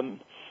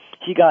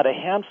 He got a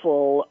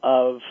handful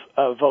of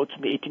votes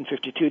in the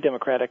 1852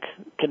 Democratic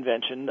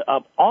Convention,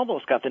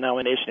 almost got the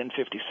nomination in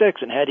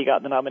 56, and had he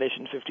gotten the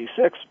nomination in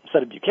 56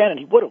 instead of Buchanan,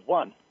 he would have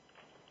won.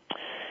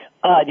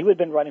 And he would have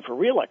been running for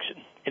re-election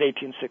in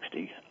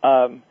 1860.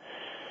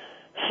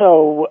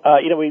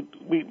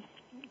 We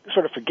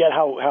sort of forget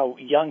how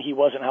young he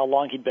was and how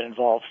long he'd been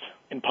involved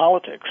in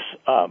politics.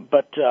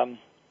 But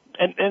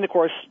of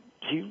course,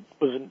 he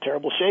was in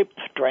terrible shape,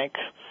 drank,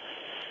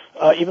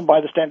 even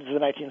by the standards of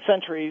the 19th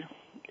century,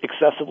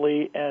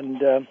 excessively,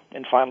 and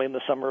finally in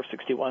the summer of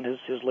 61,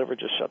 his liver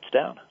just shuts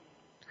down.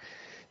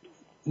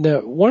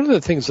 Now, one of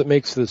the things that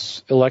makes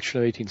this election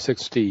of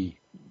 1860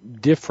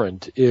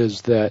 different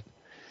is that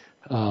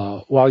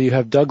while you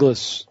have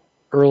Douglas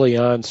early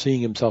on seeing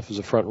himself as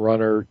a front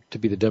runner to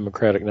be the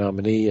Democratic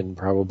nominee and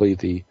probably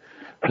the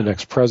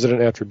next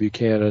president after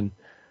Buchanan,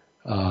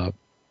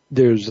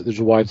 there's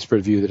a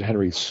widespread view that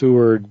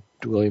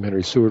William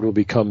Henry Seward will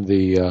become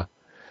the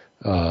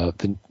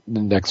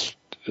next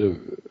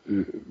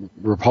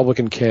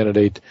Republican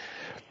candidate.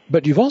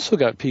 But you've also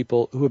got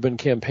people who have been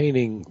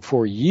campaigning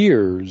for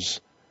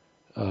years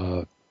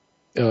to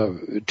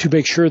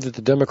make sure that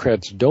the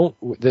Democrats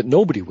that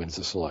nobody wins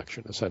this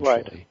election, essentially.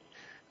 Right.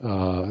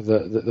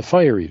 The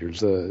fire eaters,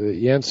 the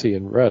Yancey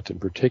and Rhett in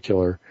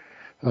particular.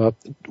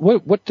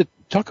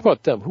 Talk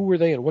about them. Who were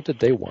they and what did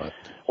they want?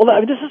 Well, I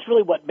mean, this is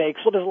really what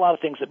makes. Well, there's a lot of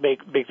things that make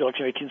the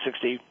election of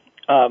 1860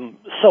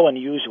 so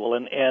unusual,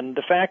 and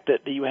the fact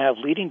that you have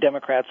leading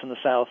Democrats in the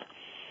South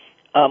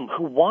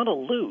who want to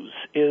lose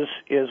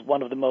is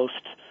one of the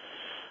most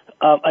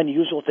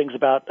unusual things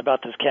about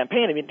this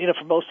campaign. I mean,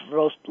 for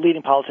most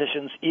leading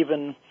politicians,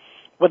 even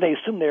when they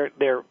assume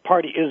their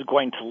party is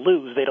going to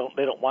lose, they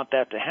don't want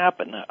that to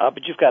happen.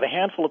 But you've got a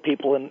handful of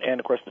people, and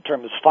of course the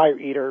term is fire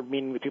eater,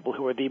 meaning the people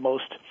who are the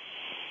most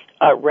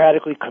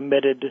radically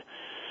committed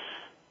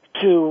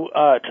to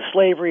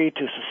slavery,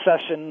 to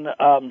secession.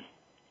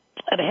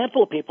 And a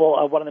handful of people,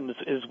 one of them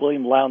is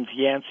William Lowndes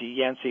Yancey.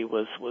 Yancey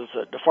was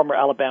a former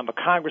Alabama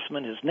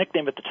congressman. His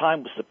nickname at the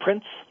time was the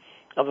Prince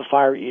of the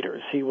Fire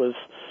Eaters. He was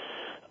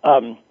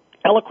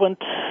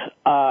eloquent.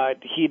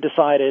 He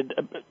decided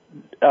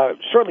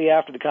shortly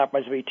after the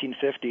Compromise of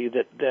 1850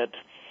 that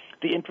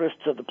the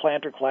interests of the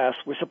planter class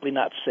were simply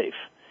not safe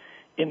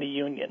in the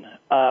Union,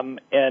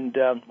 and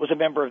was a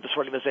member of this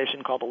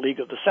organization called the League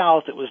of the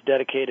South. It was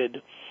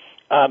dedicated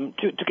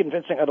to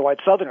convincing other white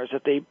Southerners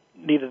that they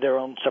needed their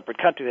own separate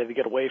country. They had to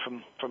get away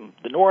from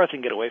the North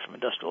and get away from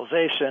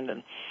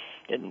industrialization,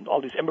 and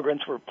all these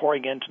immigrants were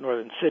pouring into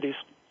northern cities.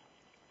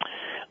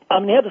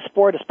 He had the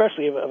support,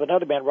 especially of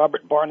another man,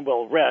 Robert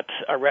Barnwell Rhett.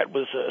 Rhett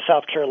was a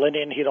South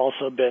Carolinian. He'd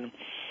also been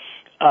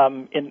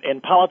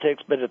in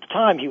politics, but at the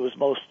time he was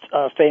most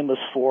famous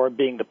for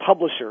being the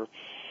publisher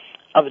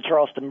of the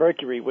Charleston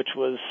Mercury, which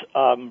was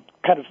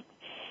kind of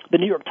the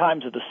New York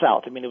Times of the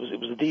South. I mean, it was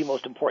the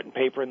most important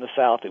paper in the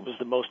South. It was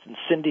the most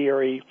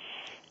incendiary,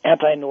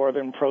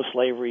 anti-Northern,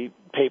 pro-slavery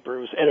paper.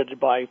 It was edited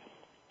by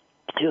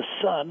his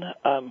son,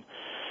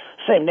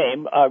 same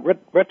name.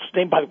 Rhett's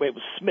name, by the way,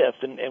 was Smith,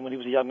 and when he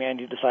was a young man,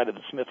 he decided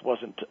that Smith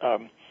wasn't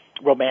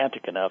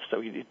romantic enough,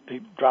 so he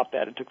dropped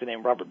that and took the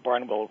name Robert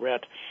Barnwell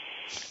Rhett.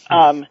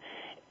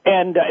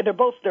 And they're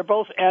both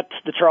at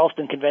the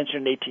Charleston Convention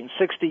in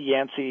 1860.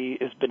 Yancey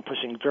has been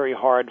pushing very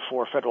hard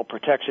for federal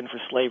protection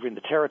for slavery in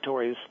the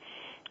territories.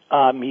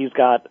 He's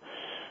got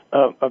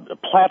a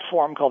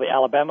platform called the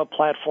Alabama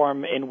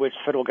Platform, in which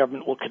the federal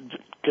government will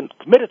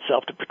commit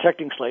itself to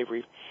protecting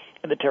slavery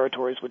in the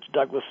territories, which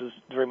Douglas is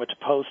very much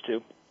opposed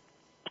to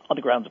on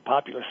the grounds of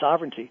popular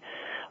sovereignty.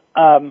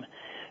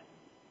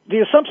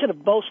 The assumption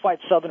of most white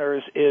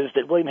Southerners is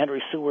that William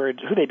Henry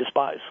Seward, who they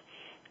despise,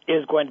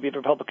 is going to be the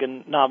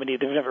Republican nominee.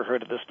 They've never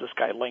heard of this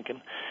guy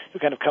Lincoln, who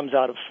kind of comes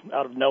out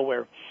of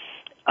nowhere.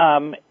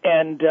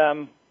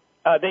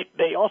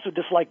 They also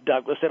dislike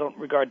Douglas. They don't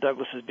regard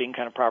Douglas as being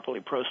kind of properly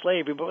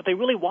pro-slavery, but what they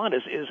really want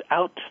is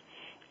out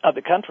of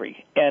the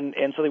country, and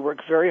so they work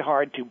very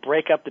hard to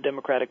break up the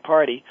Democratic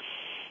Party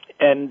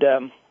and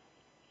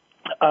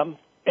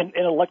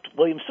elect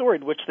William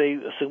Seward, which they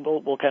assume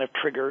will kind of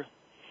trigger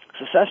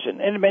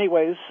secession. And in many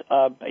ways,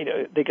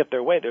 they get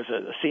their way. There's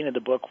a scene in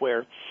the book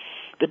where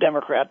the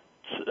Democrats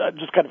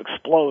just kind of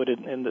explode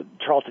in the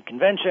Charleston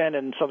Convention,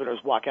 and Southerners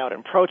walk out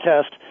and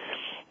protest.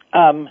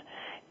 And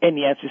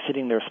Yancey's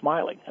sitting there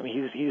smiling. I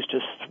mean, he's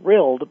just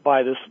thrilled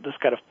by this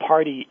kind of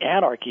party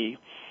anarchy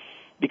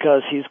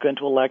because he's going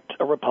to elect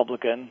a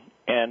Republican,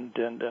 and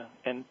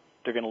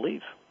they're going to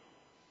leave.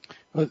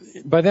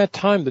 By that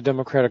time, the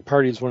Democratic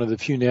Party is one of the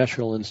few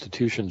national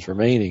institutions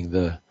remaining.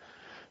 The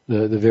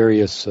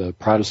various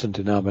Protestant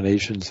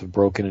denominations have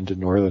broken into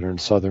northern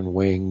and southern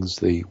wings.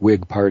 The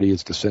Whig Party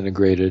is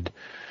disintegrated.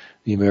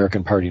 The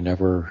American Party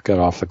never got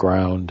off the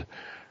ground.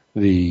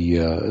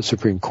 The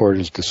Supreme Court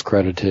is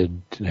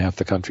discredited in half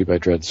the country by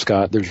Dred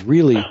Scott. There's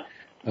really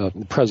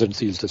the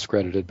presidency is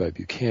discredited by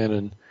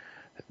Buchanan.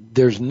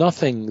 There's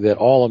nothing that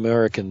all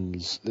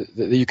Americans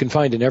that you can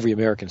find in every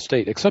American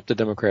state except the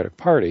Democratic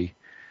Party.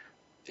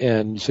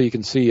 And so you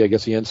can see, I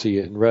guess, Yancey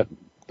and Rhett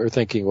are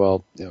thinking,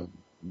 well,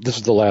 this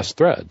is the last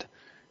thread.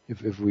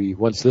 If we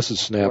once this is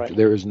snapped, right,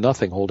 there is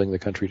nothing holding the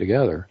country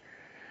together,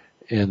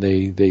 and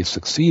they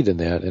succeed in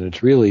that. And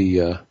it's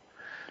really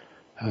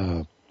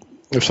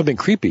there's something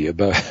creepy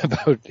about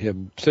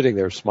him sitting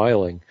there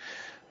smiling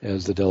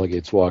as the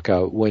delegates walk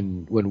out.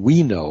 When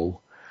we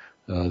know,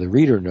 the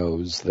reader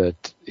knows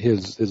that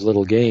his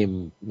little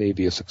game may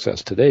be a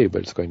success today,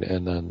 but it's going to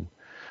end on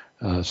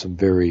some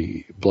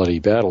very bloody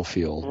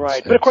battlefields.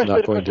 Right, but of course, it's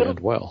not going to end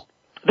well.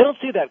 They don't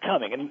see that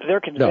coming, and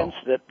they're convinced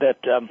that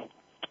and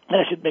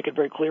I should make it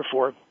very clear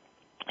for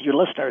your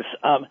listeners,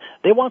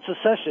 they want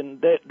secession.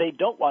 They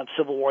don't want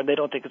civil war, and they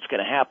don't think it's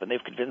going to happen.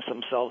 They've convinced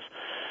themselves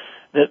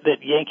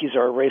that Yankees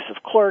are a race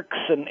of clerks,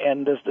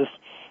 and there's this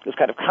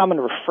kind of common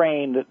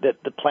refrain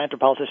that the planter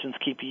politicians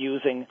keep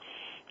using.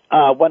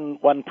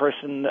 One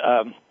person,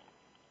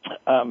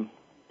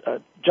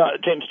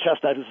 James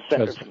Chestnut, who's a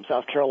senator from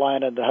South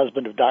Carolina and the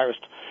husband of diarist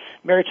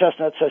Mary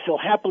Chestnut, says he'll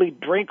happily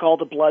drink all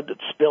the blood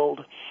that's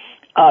spilled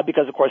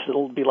because, of course,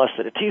 it'll be less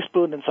than a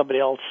teaspoon, and somebody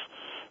else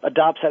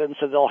adopts that and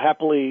says they'll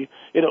happily,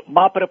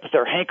 mop it up with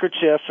their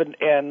handkerchief,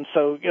 and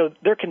so,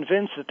 they're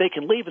convinced that they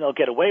can leave and they'll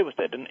get away with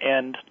it,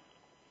 and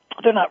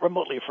they're not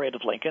remotely afraid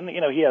of Lincoln.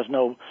 He has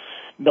no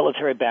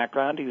military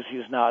background.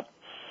 He's not,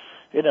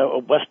 a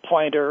West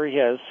Pointer. He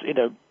has,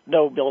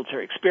 no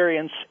military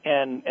experience,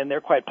 and they're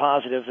quite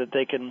positive that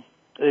they can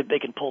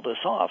pull this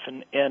off.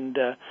 And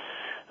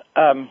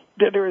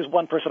there is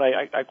one person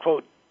I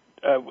quote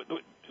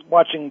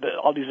watching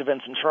all these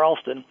events in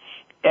Charleston,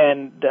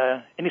 and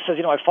he says,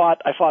 I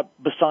fought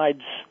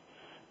besides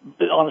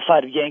on the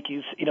side of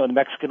Yankees, in the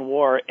Mexican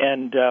War,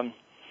 and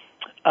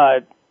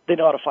they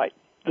know how to fight.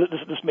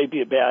 This may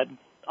be a bad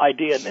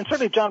idea, and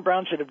certainly John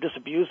Brown should have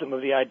disabused them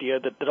of the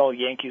idea that all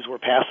Yankees were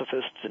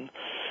pacifists and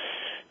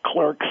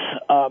clerks.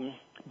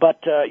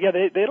 But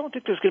they don't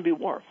think there's going to be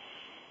war.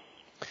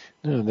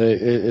 No,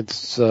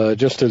 it's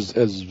just as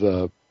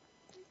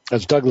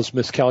Douglas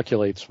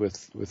miscalculates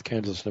with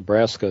Kansas,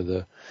 Nebraska,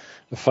 the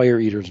fire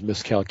eaters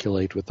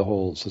miscalculate with the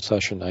whole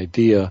secession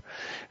idea,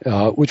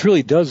 which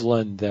really does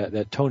lend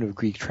that tone of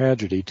Greek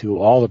tragedy to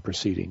all the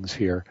proceedings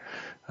here.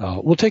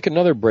 We'll take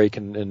another break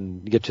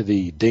and get to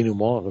the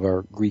denouement of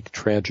our Greek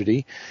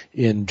tragedy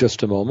in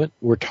just a moment.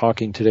 We're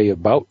talking today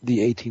about the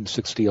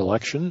 1860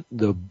 election.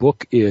 The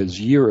book is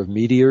Year of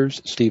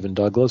Meteors, Stephen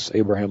Douglas,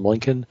 Abraham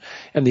Lincoln,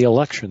 and the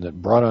election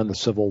that brought on the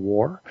Civil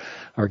War.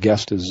 Our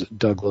guest is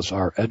Douglas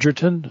R.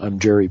 Egerton. I'm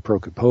Jerry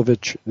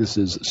Prokopovich. This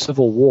is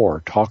Civil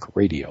War Talk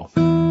Radio.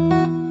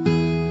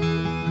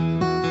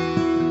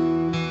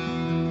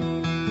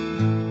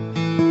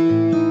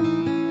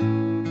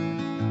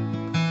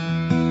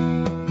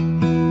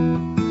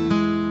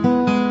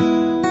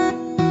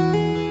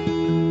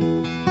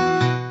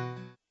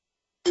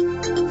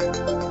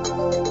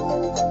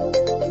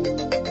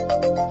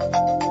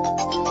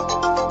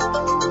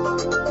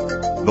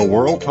 The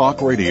World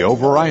Talk Radio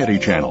Variety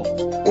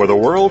Channel, where the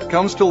world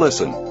comes to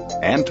listen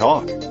and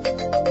talk.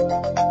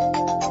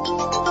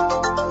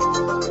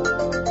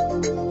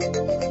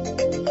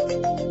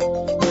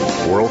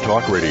 World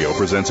Talk Radio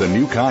presents a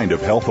new kind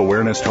of health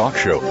awareness talk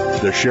show,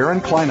 the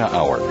Sharon Kleina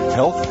Hour,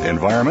 Health,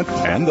 Environment,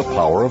 and the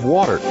Power of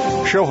Water.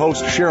 Show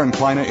host Sharon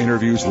Kleina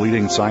interviews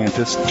leading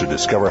scientists to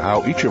discover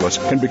how each of us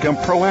can become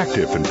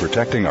proactive in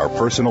protecting our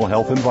personal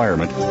health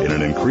environment in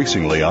an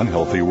increasingly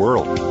unhealthy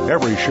world.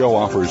 Every show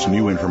offers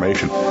new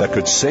information that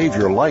could save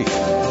your life.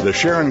 The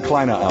Sharon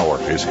Kleina Hour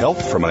is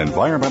health from an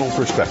environmental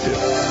perspective,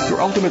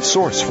 your ultimate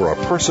source for a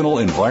personal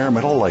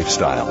environmental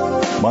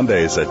lifestyle.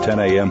 Mondays at 10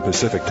 a.m.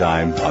 Pacific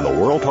Time on the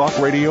World Talk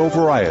Radio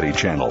Variety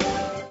Channel.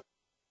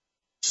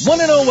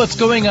 Want to know what's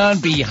going on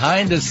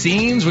behind the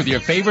scenes with your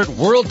favorite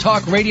World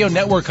Talk Radio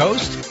Network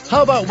host?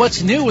 How about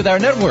what's new with our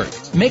network?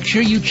 Make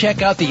sure you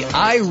check out the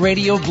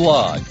iRadio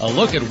blog, a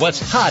look at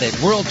what's hot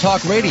at World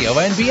Talk Radio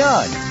and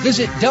beyond.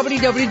 Visit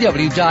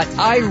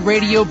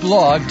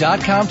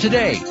www.iradioblog.com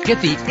today.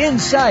 Get the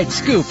inside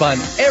scoop on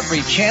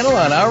every channel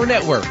on our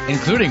network,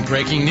 including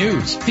breaking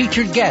news,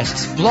 featured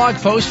guests, blog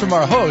posts from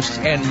our hosts,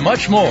 and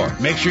much more.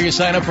 Make sure you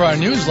sign up for our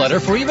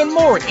newsletter for even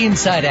more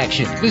inside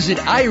action. Visit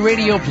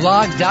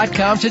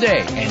iradioblog.com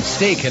today and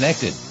stay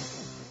connected.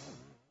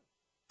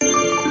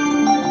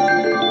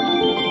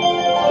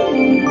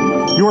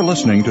 You're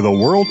listening to the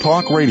World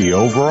Talk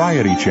Radio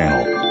Variety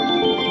Channel.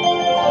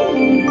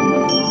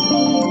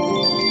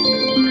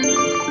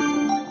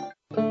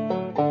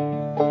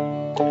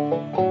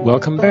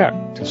 Welcome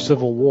back to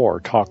Civil War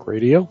Talk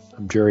Radio.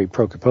 I'm Jerry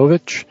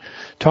Prokopowicz,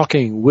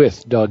 talking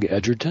with Doug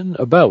Egerton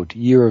about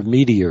Year of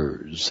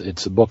Meteors.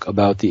 It's a book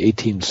about the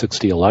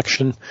 1860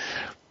 election,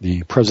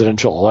 the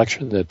presidential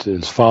election that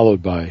is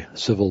followed by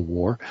Civil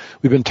War.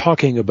 We've been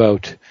talking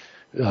about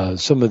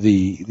some of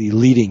the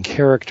leading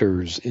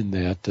characters in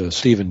that.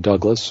 Stephen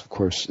Douglas, of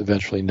course,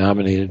 eventually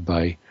nominated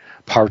by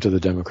part of the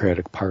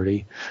Democratic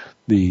Party.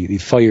 The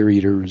fire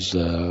eaters,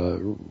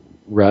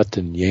 Rhett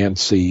and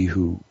Yancey,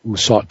 who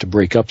sought to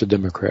break up the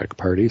Democratic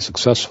Party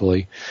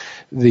successfully.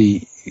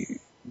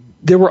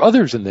 There were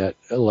others in that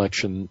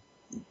election,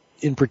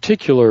 in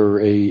particular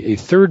a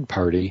third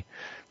party,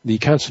 the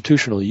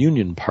Constitutional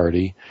Union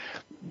Party.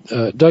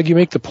 Doug, you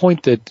make the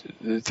point that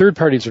third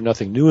parties are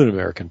nothing new in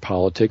American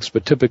politics,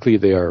 but typically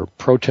they are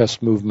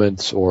protest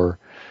movements or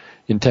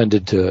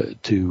intended to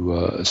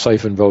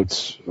siphon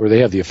votes, or they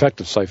have the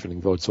effect of siphoning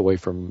votes away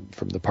from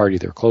the party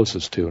they're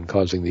closest to and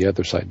causing the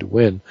other side to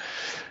win.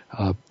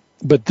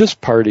 But this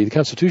party, the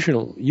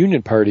Constitutional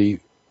Union Party,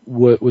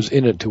 was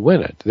in it to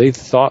win it. They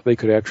thought they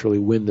could actually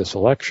win this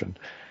election.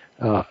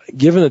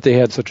 Given that they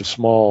had such a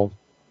small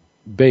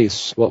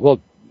base,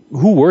 well,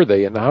 who were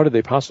they, and how did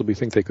they possibly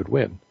think they could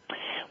win?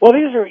 Well,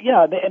 these are,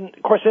 and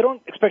of course they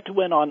don't expect to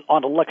win on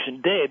election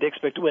day. They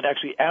expect to win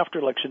actually after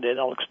election day, and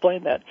I'll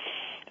explain that.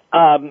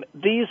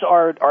 These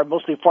are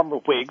mostly former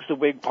Whigs. The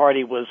Whig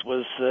Party was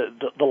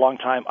the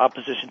longtime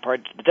opposition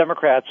party to the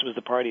Democrats. It was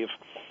the party of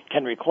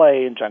Henry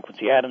Clay and John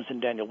Quincy Adams and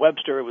Daniel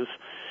Webster. It was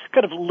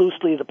kind of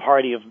loosely the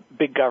party of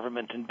big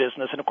government and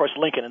business. And, of course,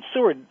 Lincoln and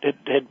Seward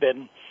had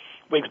been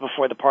Whigs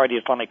before the party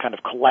had finally kind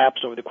of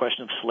collapsed over the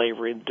question of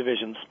slavery and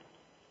divisions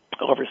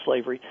over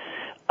slavery.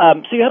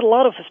 So you had a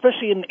lot of,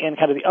 especially in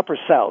kind of the upper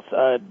South,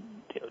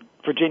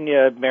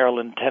 Virginia,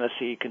 Maryland,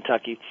 Tennessee,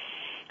 Kentucky,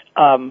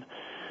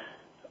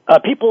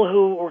 people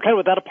who were kind of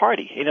without a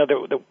party. You know,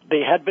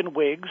 they had been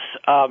Whigs.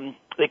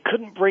 They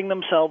couldn't bring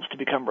themselves to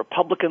become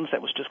Republicans.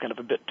 That was just kind of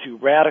a bit too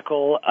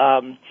radical.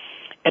 And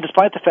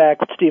despite the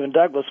fact that Stephen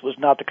Douglas was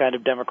not the kind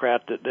of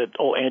Democrat that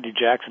old Andrew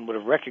Jackson would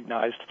have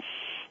recognized,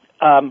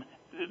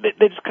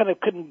 they just kind of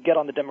couldn't get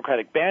on the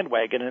Democratic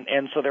bandwagon.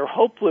 And so their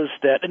hope was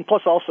that, and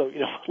plus also, you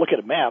know, look at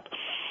a map.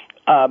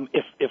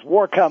 If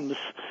war comes,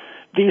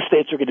 these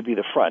states are going to be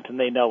the front, and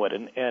they know it.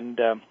 And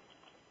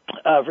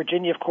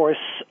Virginia, of course,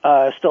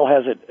 still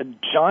has a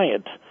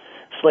giant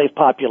slave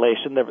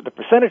population. The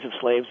percentage of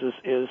slaves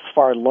is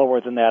far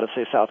lower than that of,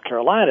 say, South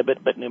Carolina,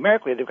 but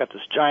numerically they've got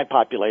this giant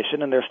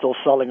population, and they're still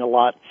selling a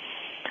lot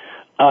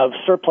of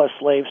surplus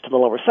slaves to the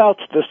lower South.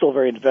 They're still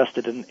very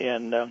invested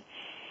in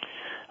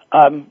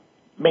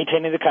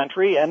maintaining the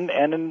country and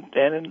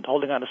in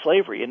holding on to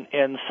slavery.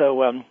 And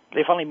so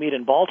they finally meet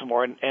in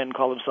Baltimore and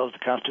call themselves the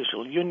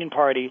Constitutional Union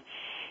Party.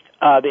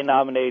 They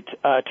nominate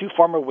two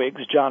former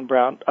Whigs, John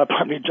Bell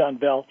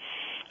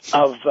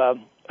of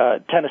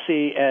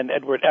Tennessee, and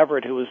Edward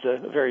Everett, who was a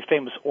very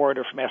famous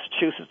orator from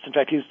Massachusetts. In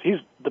fact,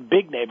 he's the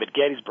big name at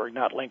Gettysburg,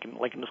 not Lincoln.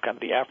 Lincoln was kind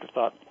of the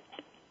afterthought.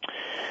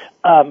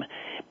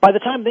 By the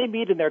time they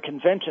meet in their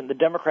convention, the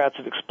Democrats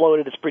have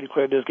exploded. It's pretty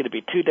clear there's going to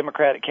be two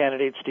Democratic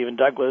candidates, Stephen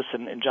Douglas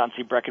and John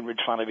C.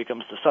 Breckinridge finally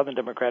becomes the Southern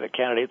Democratic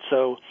candidate.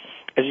 So,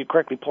 as you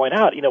correctly point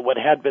out, you know, what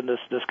had been this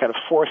kind of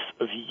force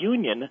of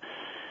union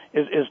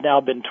is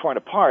now been torn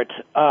apart.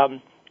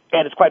 And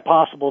it's quite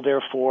possible,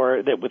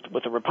 therefore, that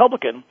with a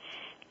Republican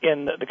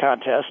in the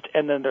contest,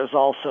 and then there's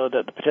also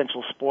the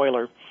potential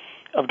spoiler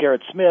of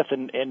Garrett Smith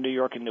in New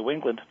York and New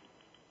England,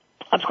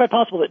 it's quite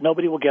possible that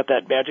nobody will get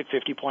that magic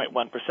 50.1%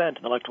 in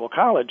the Electoral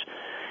College.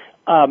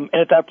 And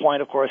at that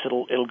point, of course,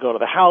 it'll go to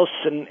the House,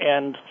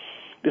 and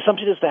the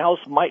assumption is the House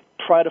might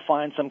try to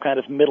find some kind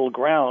of middle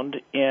ground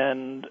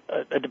in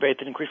a debate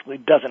that increasingly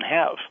doesn't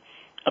have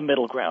a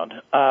middle ground.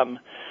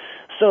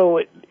 So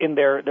in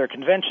their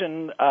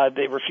convention,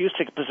 they refuse to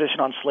take a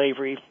position on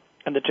slavery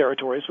and the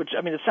territories, which,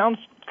 I mean, it sounds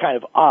kind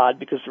of odd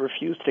because they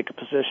refuse to take a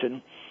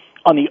position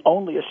on the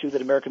only issue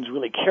that Americans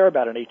really care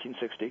about in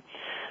 1860.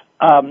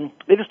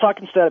 They just talk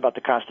instead about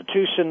the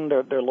Constitution,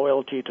 their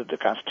loyalty to the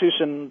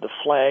Constitution, the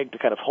flag, to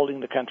kind of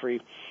holding the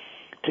country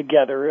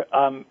together,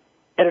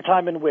 at a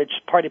time in which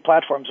party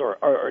platforms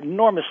are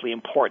enormously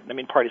important. I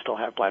mean, parties still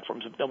have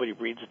platforms, but nobody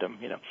reads them,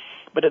 you know.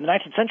 But in the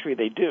 19th century,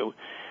 they do.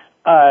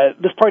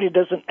 This party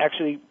doesn't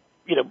actually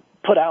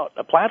put out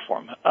a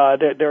platform.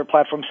 Their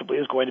platform simply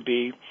is going to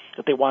be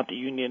that they want the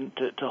Union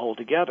to hold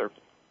together.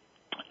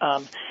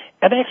 And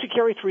they actually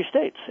carry 3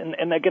 states.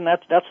 And again,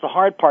 that's the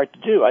hard part to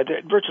do.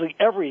 Virtually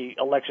every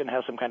election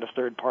has some kind of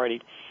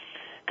third-party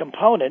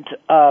component.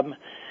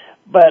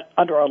 But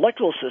under our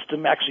electoral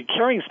system, actually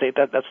carrying state,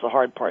 that's the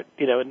hard part.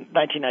 In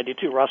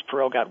 1992, Ross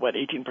Perot got,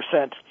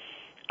 18%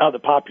 of the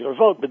popular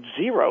vote, but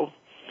 0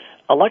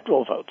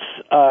 electoral votes.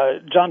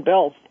 John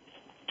Bell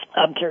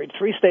carried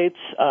 3 states,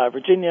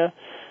 Virginia,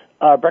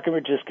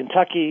 Breckinridge's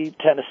Kentucky,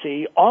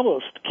 Tennessee,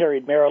 almost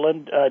carried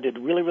Maryland, did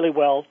really, really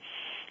well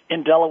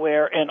in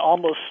Delaware, and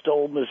almost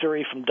stole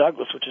Missouri from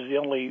Douglas, which is the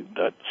only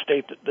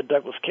state that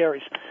Douglas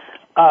carries.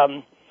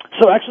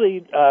 So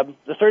actually,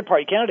 the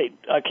third-party candidate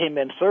came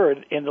in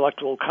third in the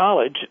Electoral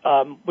College,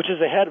 which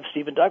is ahead of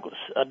Stephen Douglas.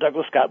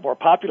 Douglas got more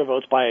popular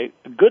votes by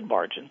a good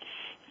margin,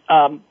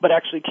 but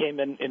actually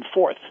came in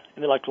fourth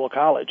in the Electoral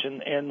College.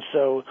 And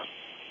so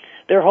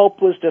their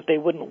hope was that they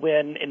wouldn't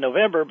win in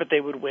November, but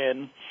they would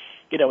win,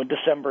 in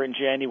December and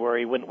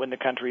January when the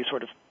country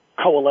sort of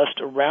coalesced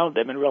around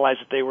them and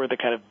realized that they were the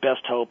kind of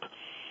best hope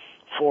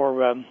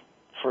for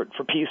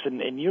peace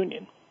and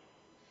union.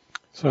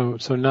 So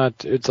it's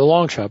a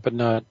long shot, but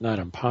not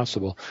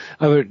impossible.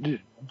 I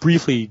would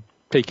briefly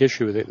take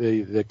issue with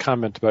the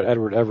comment about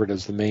Edward Everett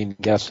as the main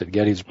guest at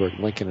Gettysburg,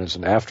 Lincoln as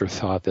an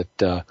afterthought,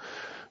 that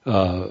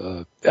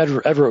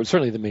Everett was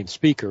certainly the main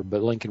speaker,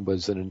 but Lincoln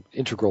was an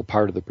integral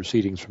part of the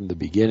proceedings from the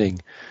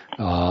beginning.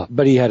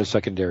 But he had a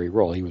secondary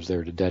role. He was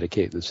there to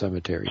dedicate the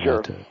cemetery,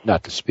 sure,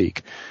 not to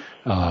speak.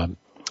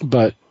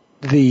 But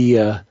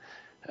the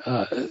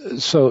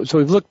so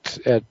we've looked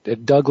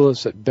at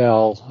Douglas, at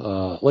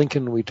Bell,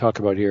 Lincoln. We talk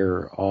about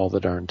here all the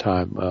darn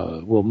time.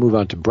 We'll move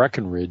on to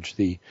Breckinridge,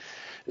 the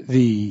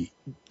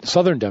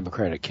Southern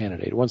Democratic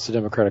candidate. Once the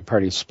Democratic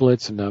Party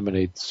splits and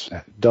nominates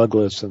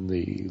Douglas, and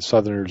the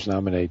Southerners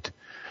nominate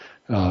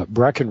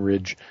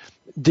Breckinridge,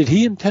 did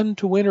he intend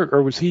to win,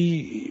 or was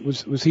he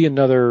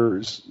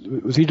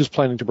just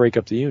planning to break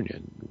up the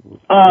Union?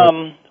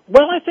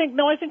 Well, I think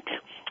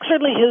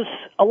certainly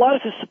a lot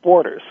of his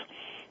supporters,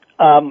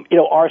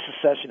 are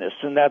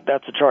secessionists, and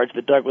that's a charge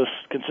that Douglas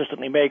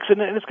consistently makes,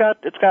 and it's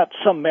got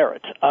some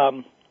merit.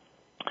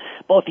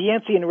 Both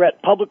Yancey and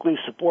Rhett publicly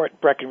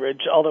support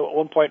Breckinridge, although at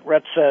one point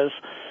Rhett says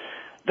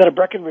that a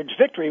Breckinridge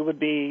victory would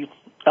be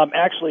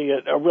actually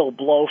a real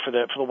blow for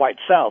the white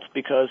South,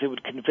 because it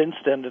would convince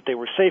them that they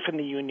were safe in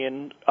the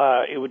Union.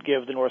 It would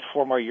give the North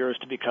 4 more years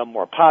to become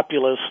more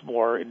populous,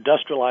 more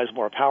industrialized,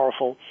 more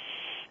powerful.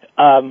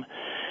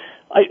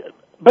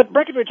 But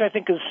Breckinridge, I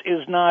think,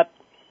 is not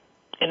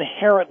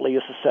inherently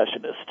a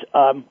secessionist.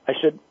 I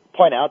should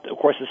point out that, of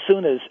course, as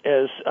soon as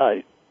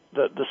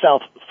the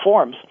South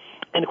forms,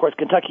 and of course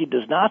Kentucky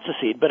does not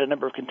secede, but a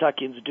number of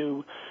Kentuckians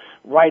do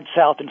ride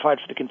south and fight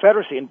for the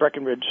Confederacy, and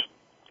Breckinridge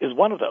is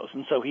one of those.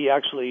 And so he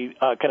actually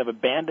kind of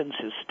abandons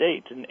his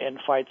state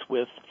and fights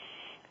with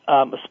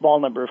a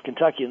small number of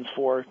Kentuckians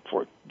for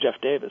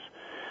Jeff Davis.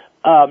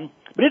 But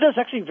he does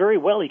actually very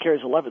well. He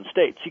carries 11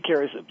 states. He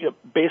carries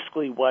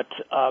basically what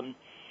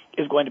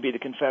is going to be the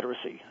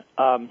Confederacy.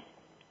 Kind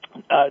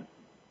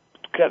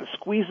of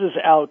squeezes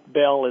out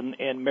Bell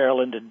and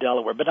Maryland and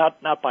Delaware, but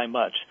not by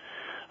much.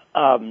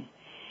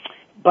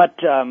 But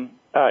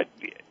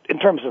in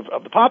terms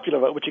of the popular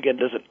vote, which again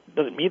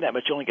doesn't mean that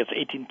much, he only gets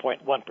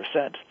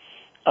 18.1%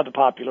 of the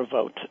popular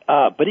vote.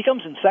 But he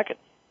comes in second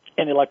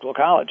in the Electoral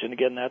College, and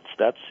again, that's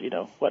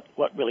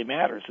what really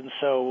matters. And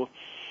so,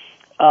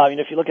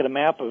 if you look at a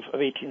map of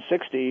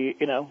 1860,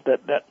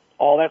 that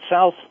all that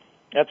South,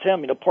 that's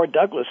him. Poor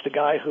Douglas, the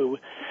guy who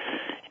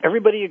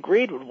everybody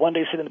agreed would one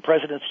day sit in the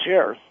president's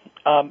chair,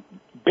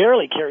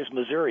 barely carries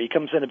Missouri. He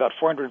comes in about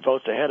 400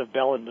 votes ahead of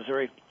Bell in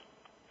Missouri,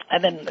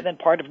 and then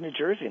part of New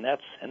Jersey, and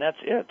that's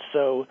it.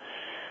 So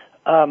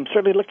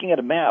certainly looking at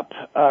a map,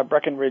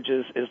 Breckinridge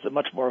is the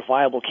much more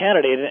viable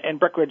candidate, and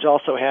Breckinridge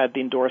also had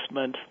the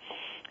endorsement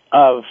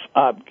of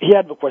he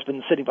had, of course, been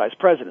the sitting vice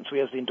president, so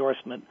he has the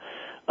endorsement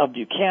of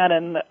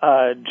Buchanan,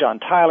 John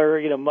Tyler,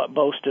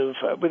 most of,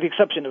 with the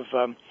exception of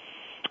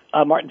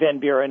Martin Van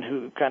Buren,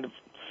 who kind of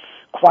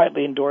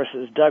quietly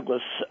endorses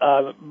Douglas.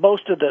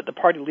 Most of the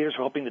party leaders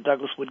were hoping that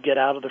Douglas would get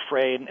out of the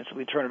fray and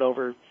simply turn it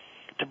over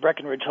to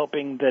Breckinridge,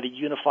 hoping that a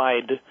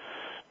unified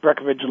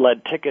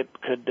Breckinridge-led ticket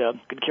could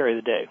carry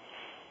the day.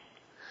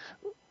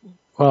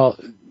 Well,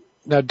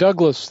 now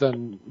Douglas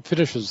then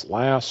finishes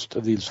last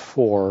of these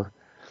 4,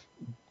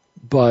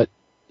 but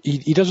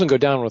he doesn't go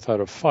down without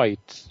a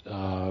fight.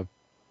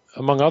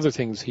 Among other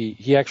things,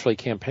 he actually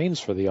campaigns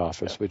for the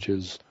office, which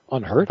is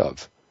unheard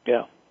of.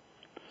 Yeah.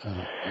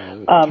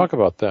 Talk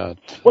about that.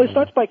 Well, he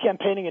starts by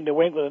campaigning in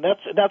New England, and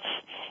that's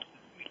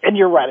and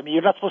you're right. I mean,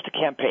 you're not supposed to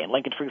campaign.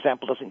 Lincoln, for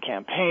example, doesn't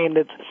campaign.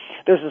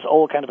 There's this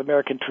old kind of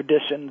American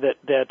tradition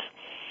that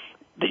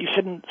you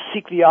shouldn't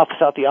seek the office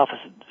out; the office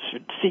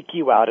should seek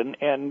you out.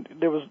 And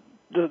there was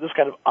this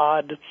kind of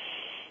odd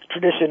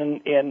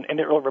tradition in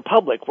the early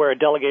republic where a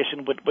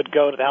delegation would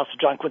go to the house of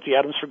John Quincy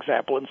Adams, for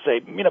example, and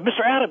say,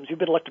 Mr. Adams, you've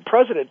been elected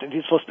president, and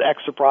he's supposed to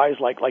act surprised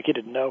like he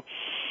didn't know.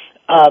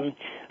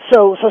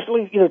 So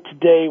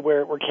today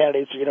where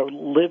candidates are,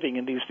 living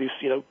in these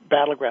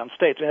battleground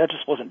states, I mean, that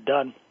just wasn't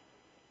done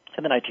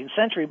in the 19th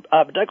century.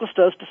 But Douglas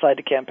does decide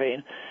to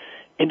campaign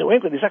in New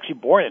England. He's actually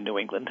born in New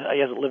England. He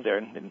hasn't lived there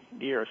in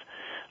years.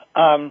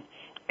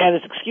 And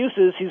his excuse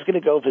is he's going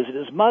to go visit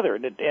his mother,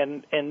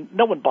 and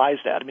no one buys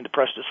that. I mean, the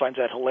press just finds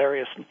that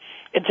hilarious. And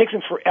it takes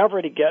him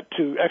forever to get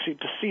to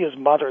see his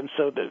mother, and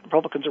so the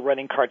Republicans are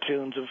running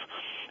cartoons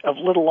of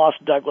little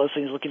lost Douglas,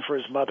 and he's looking for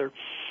his mother.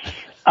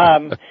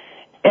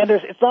 And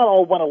it's not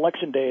all one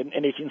election day in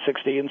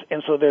 1860,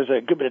 and so there's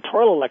a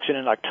gubernatorial election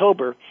in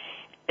October,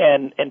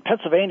 and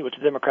Pennsylvania, which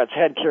the Democrats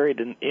had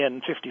carried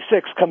in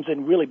 56, comes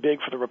in really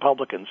big for the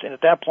Republicans. And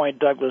at that point,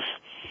 Douglas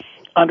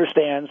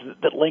understands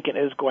that Lincoln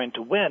is going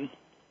to win.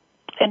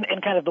 And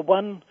kind of the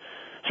one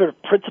sort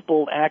of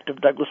principled act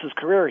of Douglas's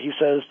career, he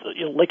says,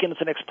 Lincoln is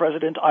the next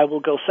president, I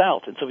will go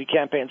south. And so he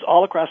campaigns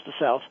all across the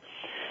South,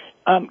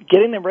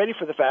 getting them ready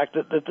for the fact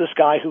that this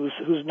guy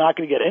who's not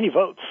going to get any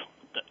votes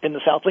in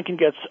the South, Lincoln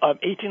gets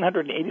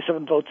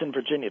 1,887 votes in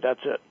Virginia,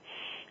 that's it.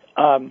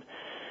 A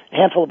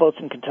handful of votes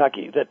in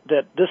Kentucky, that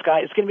this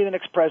guy is going to be the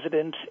next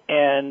president,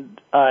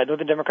 and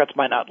Northern Democrats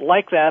might not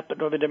like that, but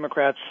Northern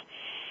Democrats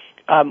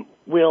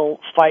will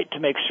fight to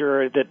make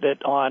sure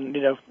that on,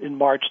 in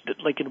March, that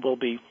Lincoln will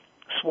be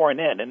sworn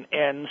in.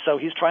 And so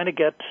he's trying to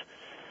get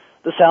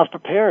the South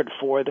prepared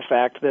for the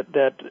fact that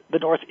the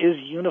North is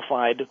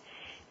unified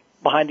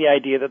behind the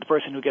idea that the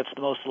person who gets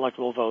the most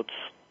electoral votes,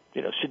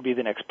 should be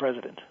the next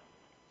president.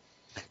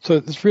 So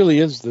this really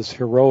is this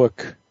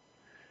heroic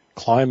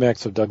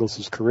climax of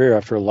Douglas's career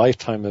after a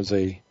lifetime as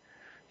a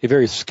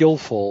very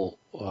skillful,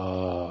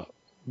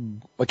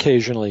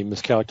 occasionally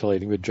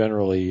miscalculating, but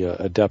generally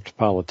adept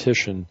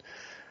politician.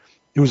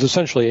 It was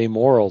essentially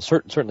amoral,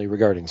 certainly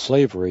regarding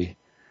slavery,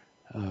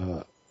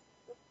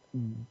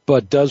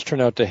 but does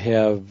turn out to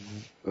have,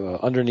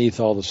 underneath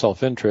all the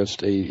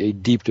self-interest, a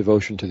deep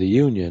devotion to the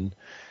Union,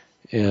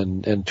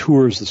 and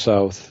tours the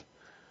South,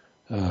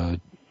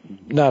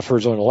 not for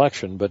his own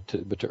election, but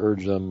to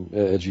urge them,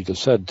 as you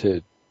just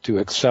said, to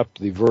accept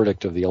the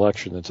verdict of the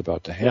election that's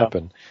about to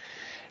happen.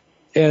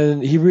 Yeah.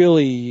 And he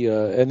really,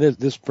 and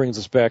this brings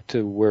us back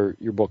to where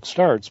your book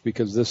starts,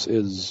 because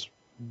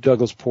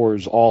Douglas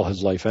pours all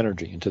his life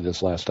energy into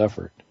this last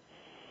effort.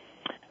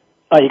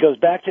 He goes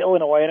back to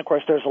Illinois, and of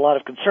course there's a lot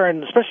of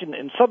concern, especially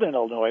in southern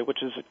Illinois,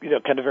 which is,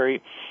 kind of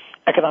very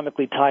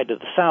economically tied to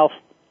the South.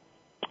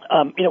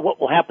 What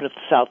will happen if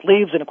the South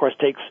leaves and, of course,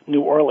 takes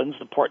New Orleans,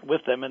 the port,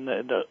 with them, and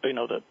the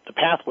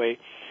pathway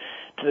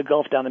to the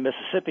Gulf down the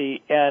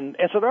Mississippi. And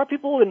so there are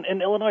people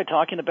in Illinois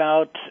talking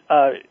about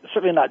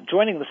certainly not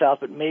joining the South,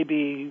 but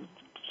maybe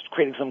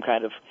creating some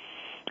kind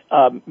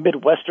of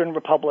Midwestern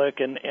republic.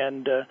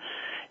 And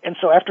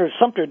so after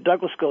Sumter,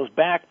 Douglas goes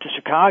back to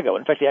Chicago.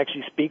 In fact, he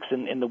actually speaks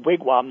in the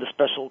Wigwam, the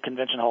special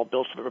convention hall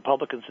built for the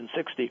Republicans in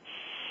 60,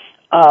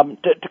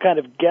 to kind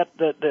of get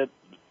the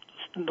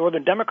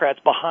Northern Democrats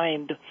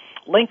behind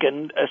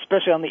Lincoln,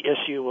 especially on the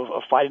issue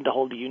of fighting to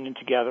hold the Union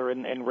together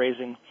and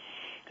raising,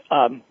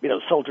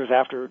 soldiers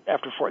after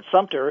Fort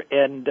Sumter.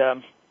 And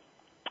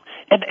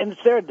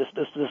it's there, this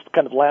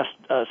kind of last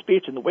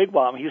speech in the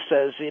Wigwam. He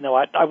says,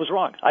 I was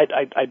wrong.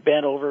 I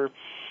bent over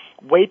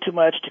way too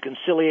much to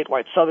conciliate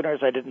white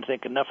Southerners. I didn't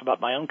think enough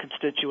about my own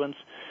constituents.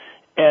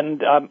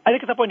 And I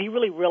think at that point he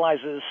really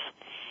realizes,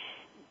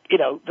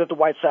 that the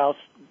white South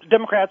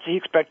Democrats, he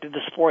expected to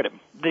support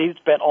him. They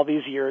spent all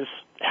these years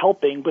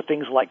helping with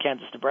things like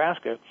Kansas,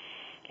 Nebraska.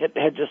 It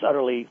had just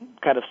utterly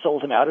kind of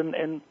sold him out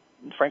and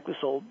frankly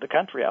sold the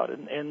country out.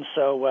 And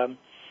so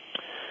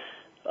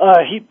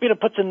he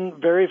puts in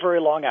very,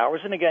 very long hours.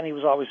 And again, he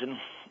was always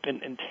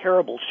in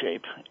terrible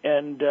shape.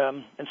 And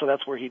so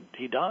that's where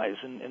he dies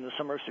in the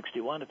summer of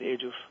 61 at the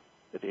age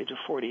of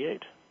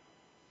 48.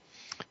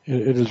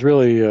 It is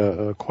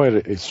really quite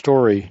a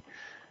story.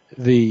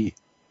 The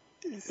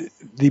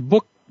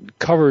book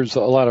covers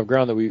a lot of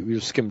ground that we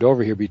just skimmed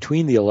over here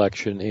between the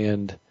election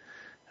and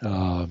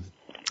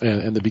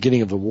the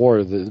beginning of the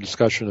war, the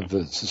discussion of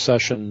the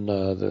secession,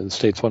 the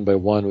states one by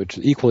one, which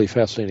is an equally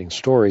fascinating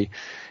story,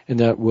 and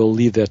that will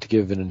leave that to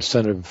give an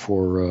incentive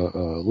for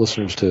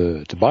listeners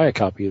to buy a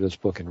copy of this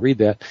book and read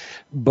that.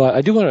 But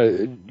I do want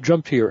to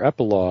jump to your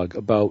epilogue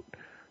about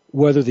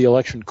whether the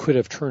election could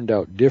have turned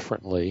out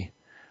differently.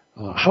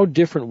 How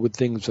different would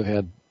things have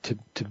had to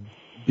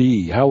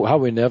be?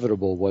 How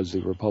inevitable was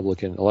the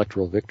Republican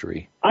electoral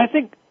victory? I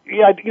think,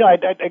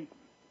 I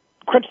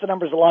crunched the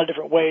numbers a lot of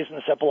different ways in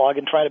this epilogue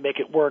and try to make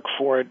it work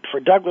for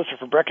Douglas or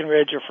for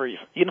Breckinridge or for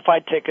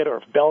unified ticket or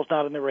if Bell's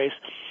not in the race.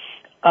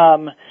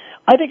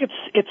 I think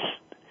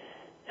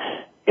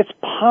it's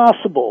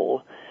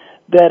possible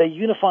that a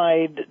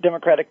unified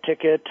Democratic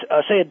ticket,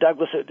 say a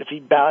Douglas, if he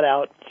bowed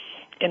out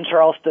in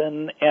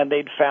Charleston and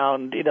they'd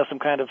found some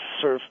kind of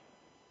sort of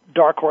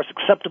dark horse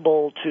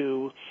acceptable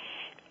to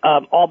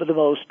all but the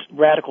most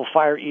radical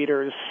fire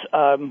eaters,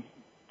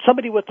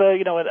 somebody with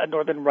a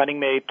northern running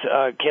mate,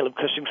 Caleb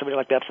Cushing, somebody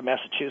like that from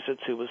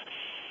Massachusetts, who was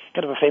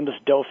kind of a famous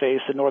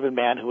dough-face, a northern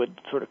man who would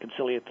sort of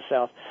conciliate the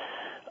South.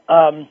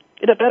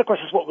 That, of course,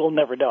 is what we'll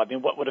never know. I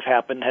mean, what would have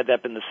happened had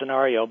that been the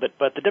scenario?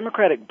 But the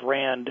Democratic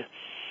brand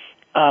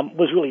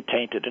was really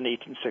tainted in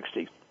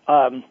 1860.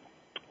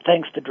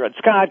 Thanks to Dred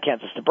Scott,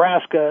 Kansas,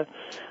 Nebraska,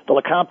 the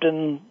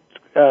Lecompton,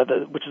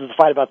 which is the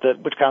fight about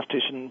which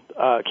constitution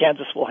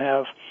Kansas will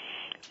have,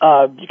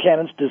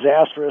 Buchanan's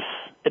disastrous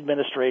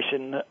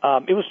administration.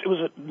 It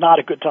was not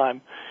a good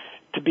time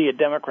to be a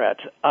Democrat.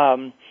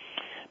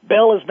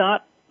 Bell is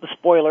not the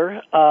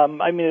spoiler.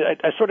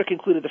 I sort of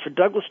concluded that for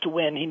Douglas to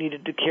win, he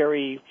needed to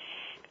carry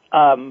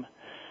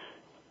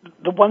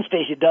the one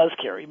state he does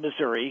carry,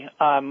 Missouri.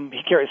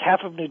 He carries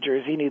half of New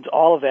Jersey. He needs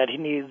all of that. He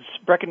needs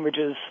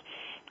Breckinridge's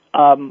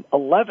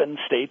 11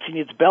 states. He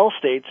needs Bell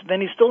states. Then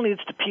he still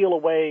needs to peel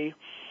away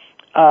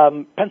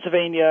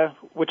Pennsylvania,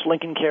 which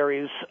Lincoln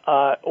carries,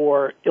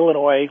 or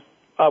Illinois,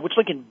 which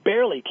Lincoln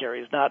barely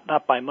carries,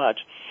 not by much,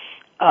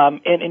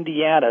 and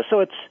Indiana.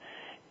 So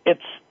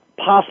it's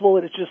possible,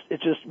 and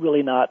it's just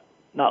really not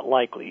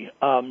likely.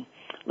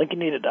 Lincoln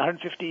needed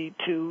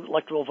 152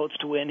 electoral votes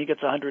to win. He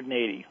gets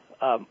 180.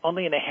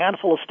 Only in a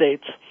handful of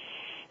states,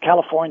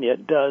 California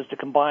does the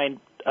combined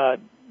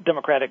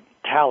Democratic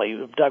tally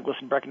of Douglas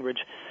and Breckinridge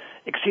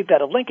exceed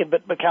that of Lincoln,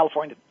 but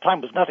California at the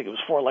time was nothing. It was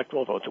 4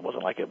 electoral votes. It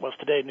wasn't like it was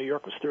today. New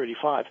York was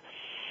 35.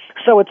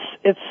 So it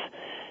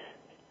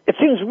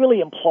seems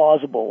really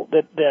implausible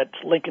that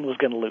Lincoln was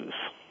going to lose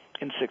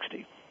in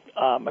 60.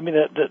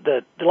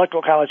 The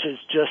Electoral College is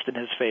just in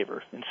his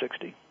favor in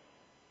 60.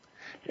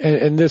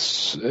 And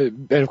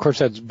of course,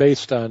 that's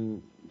based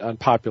on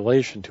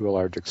population to a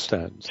large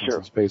extent. Since Sure.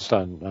 It's based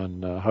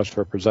on House of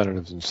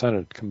Representatives and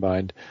Senate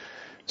combined.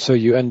 So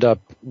you end up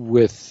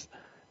with,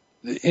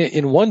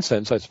 in one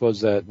sense, I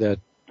suppose that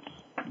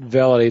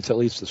validates at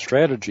least the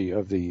strategy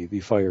of the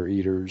fire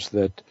eaters,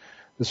 that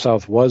the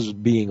South was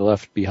being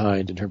left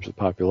behind in terms of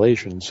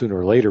population, and sooner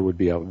or later would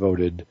be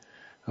outvoted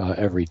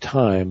every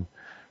time.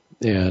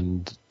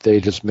 And they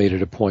just made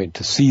it a point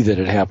to see that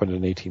it happened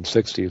in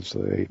 1860, so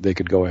they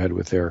could go ahead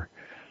with their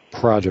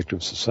project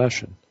of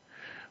secession.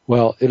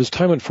 Well, it is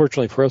time,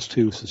 unfortunately, for us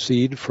to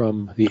secede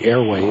from the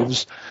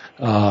airwaves.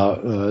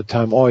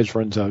 Time always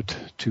runs out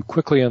too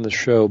quickly on the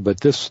show,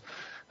 but this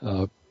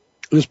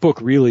book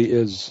really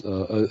is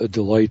a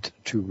delight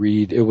to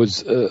read. It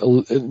was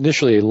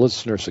initially a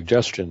listener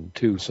suggestion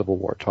to Civil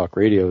War Talk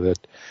Radio that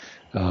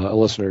a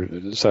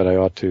listener said I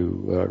ought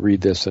to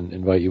read this and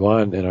invite you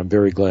on, and I'm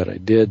very glad I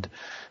did.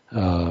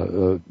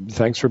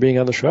 Thanks for being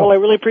on the show. Well, I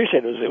really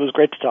appreciate it. It was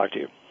great to talk to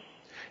you.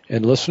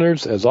 And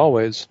listeners, as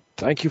always,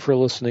 thank you for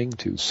listening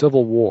to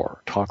Civil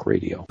War Talk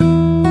Radio.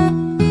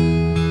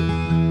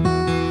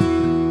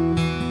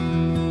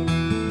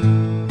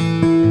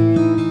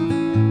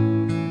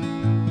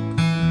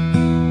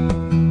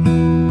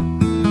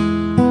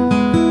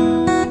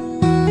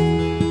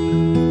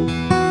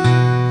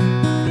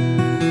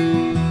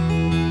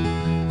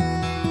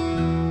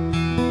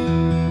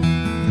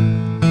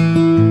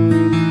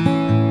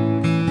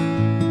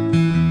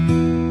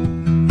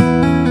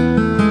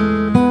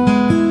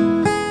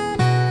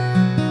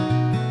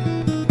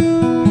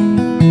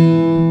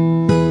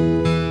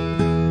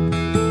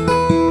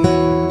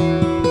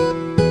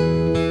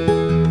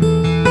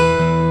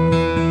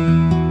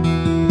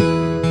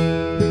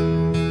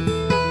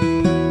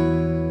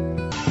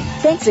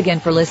 Thanks again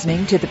for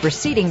listening to the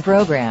preceding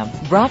program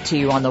brought to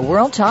you on the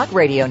World Talk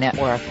Radio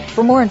Network.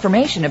 For more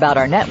information about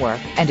our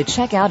network and to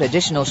check out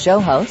additional show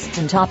hosts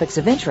and topics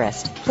of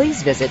interest,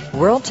 please visit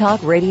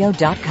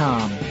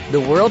worldtalkradio.com.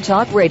 The World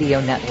Talk Radio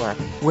Network,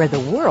 where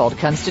the world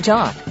comes to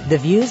talk. The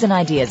views and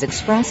ideas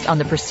expressed on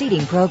the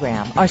preceding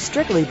program are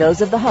strictly those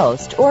of the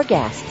host or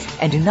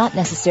guests and do not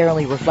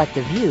necessarily reflect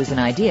the views and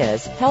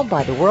ideas held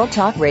by the World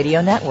Talk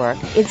Radio Network,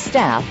 its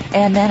staff,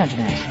 and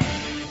management.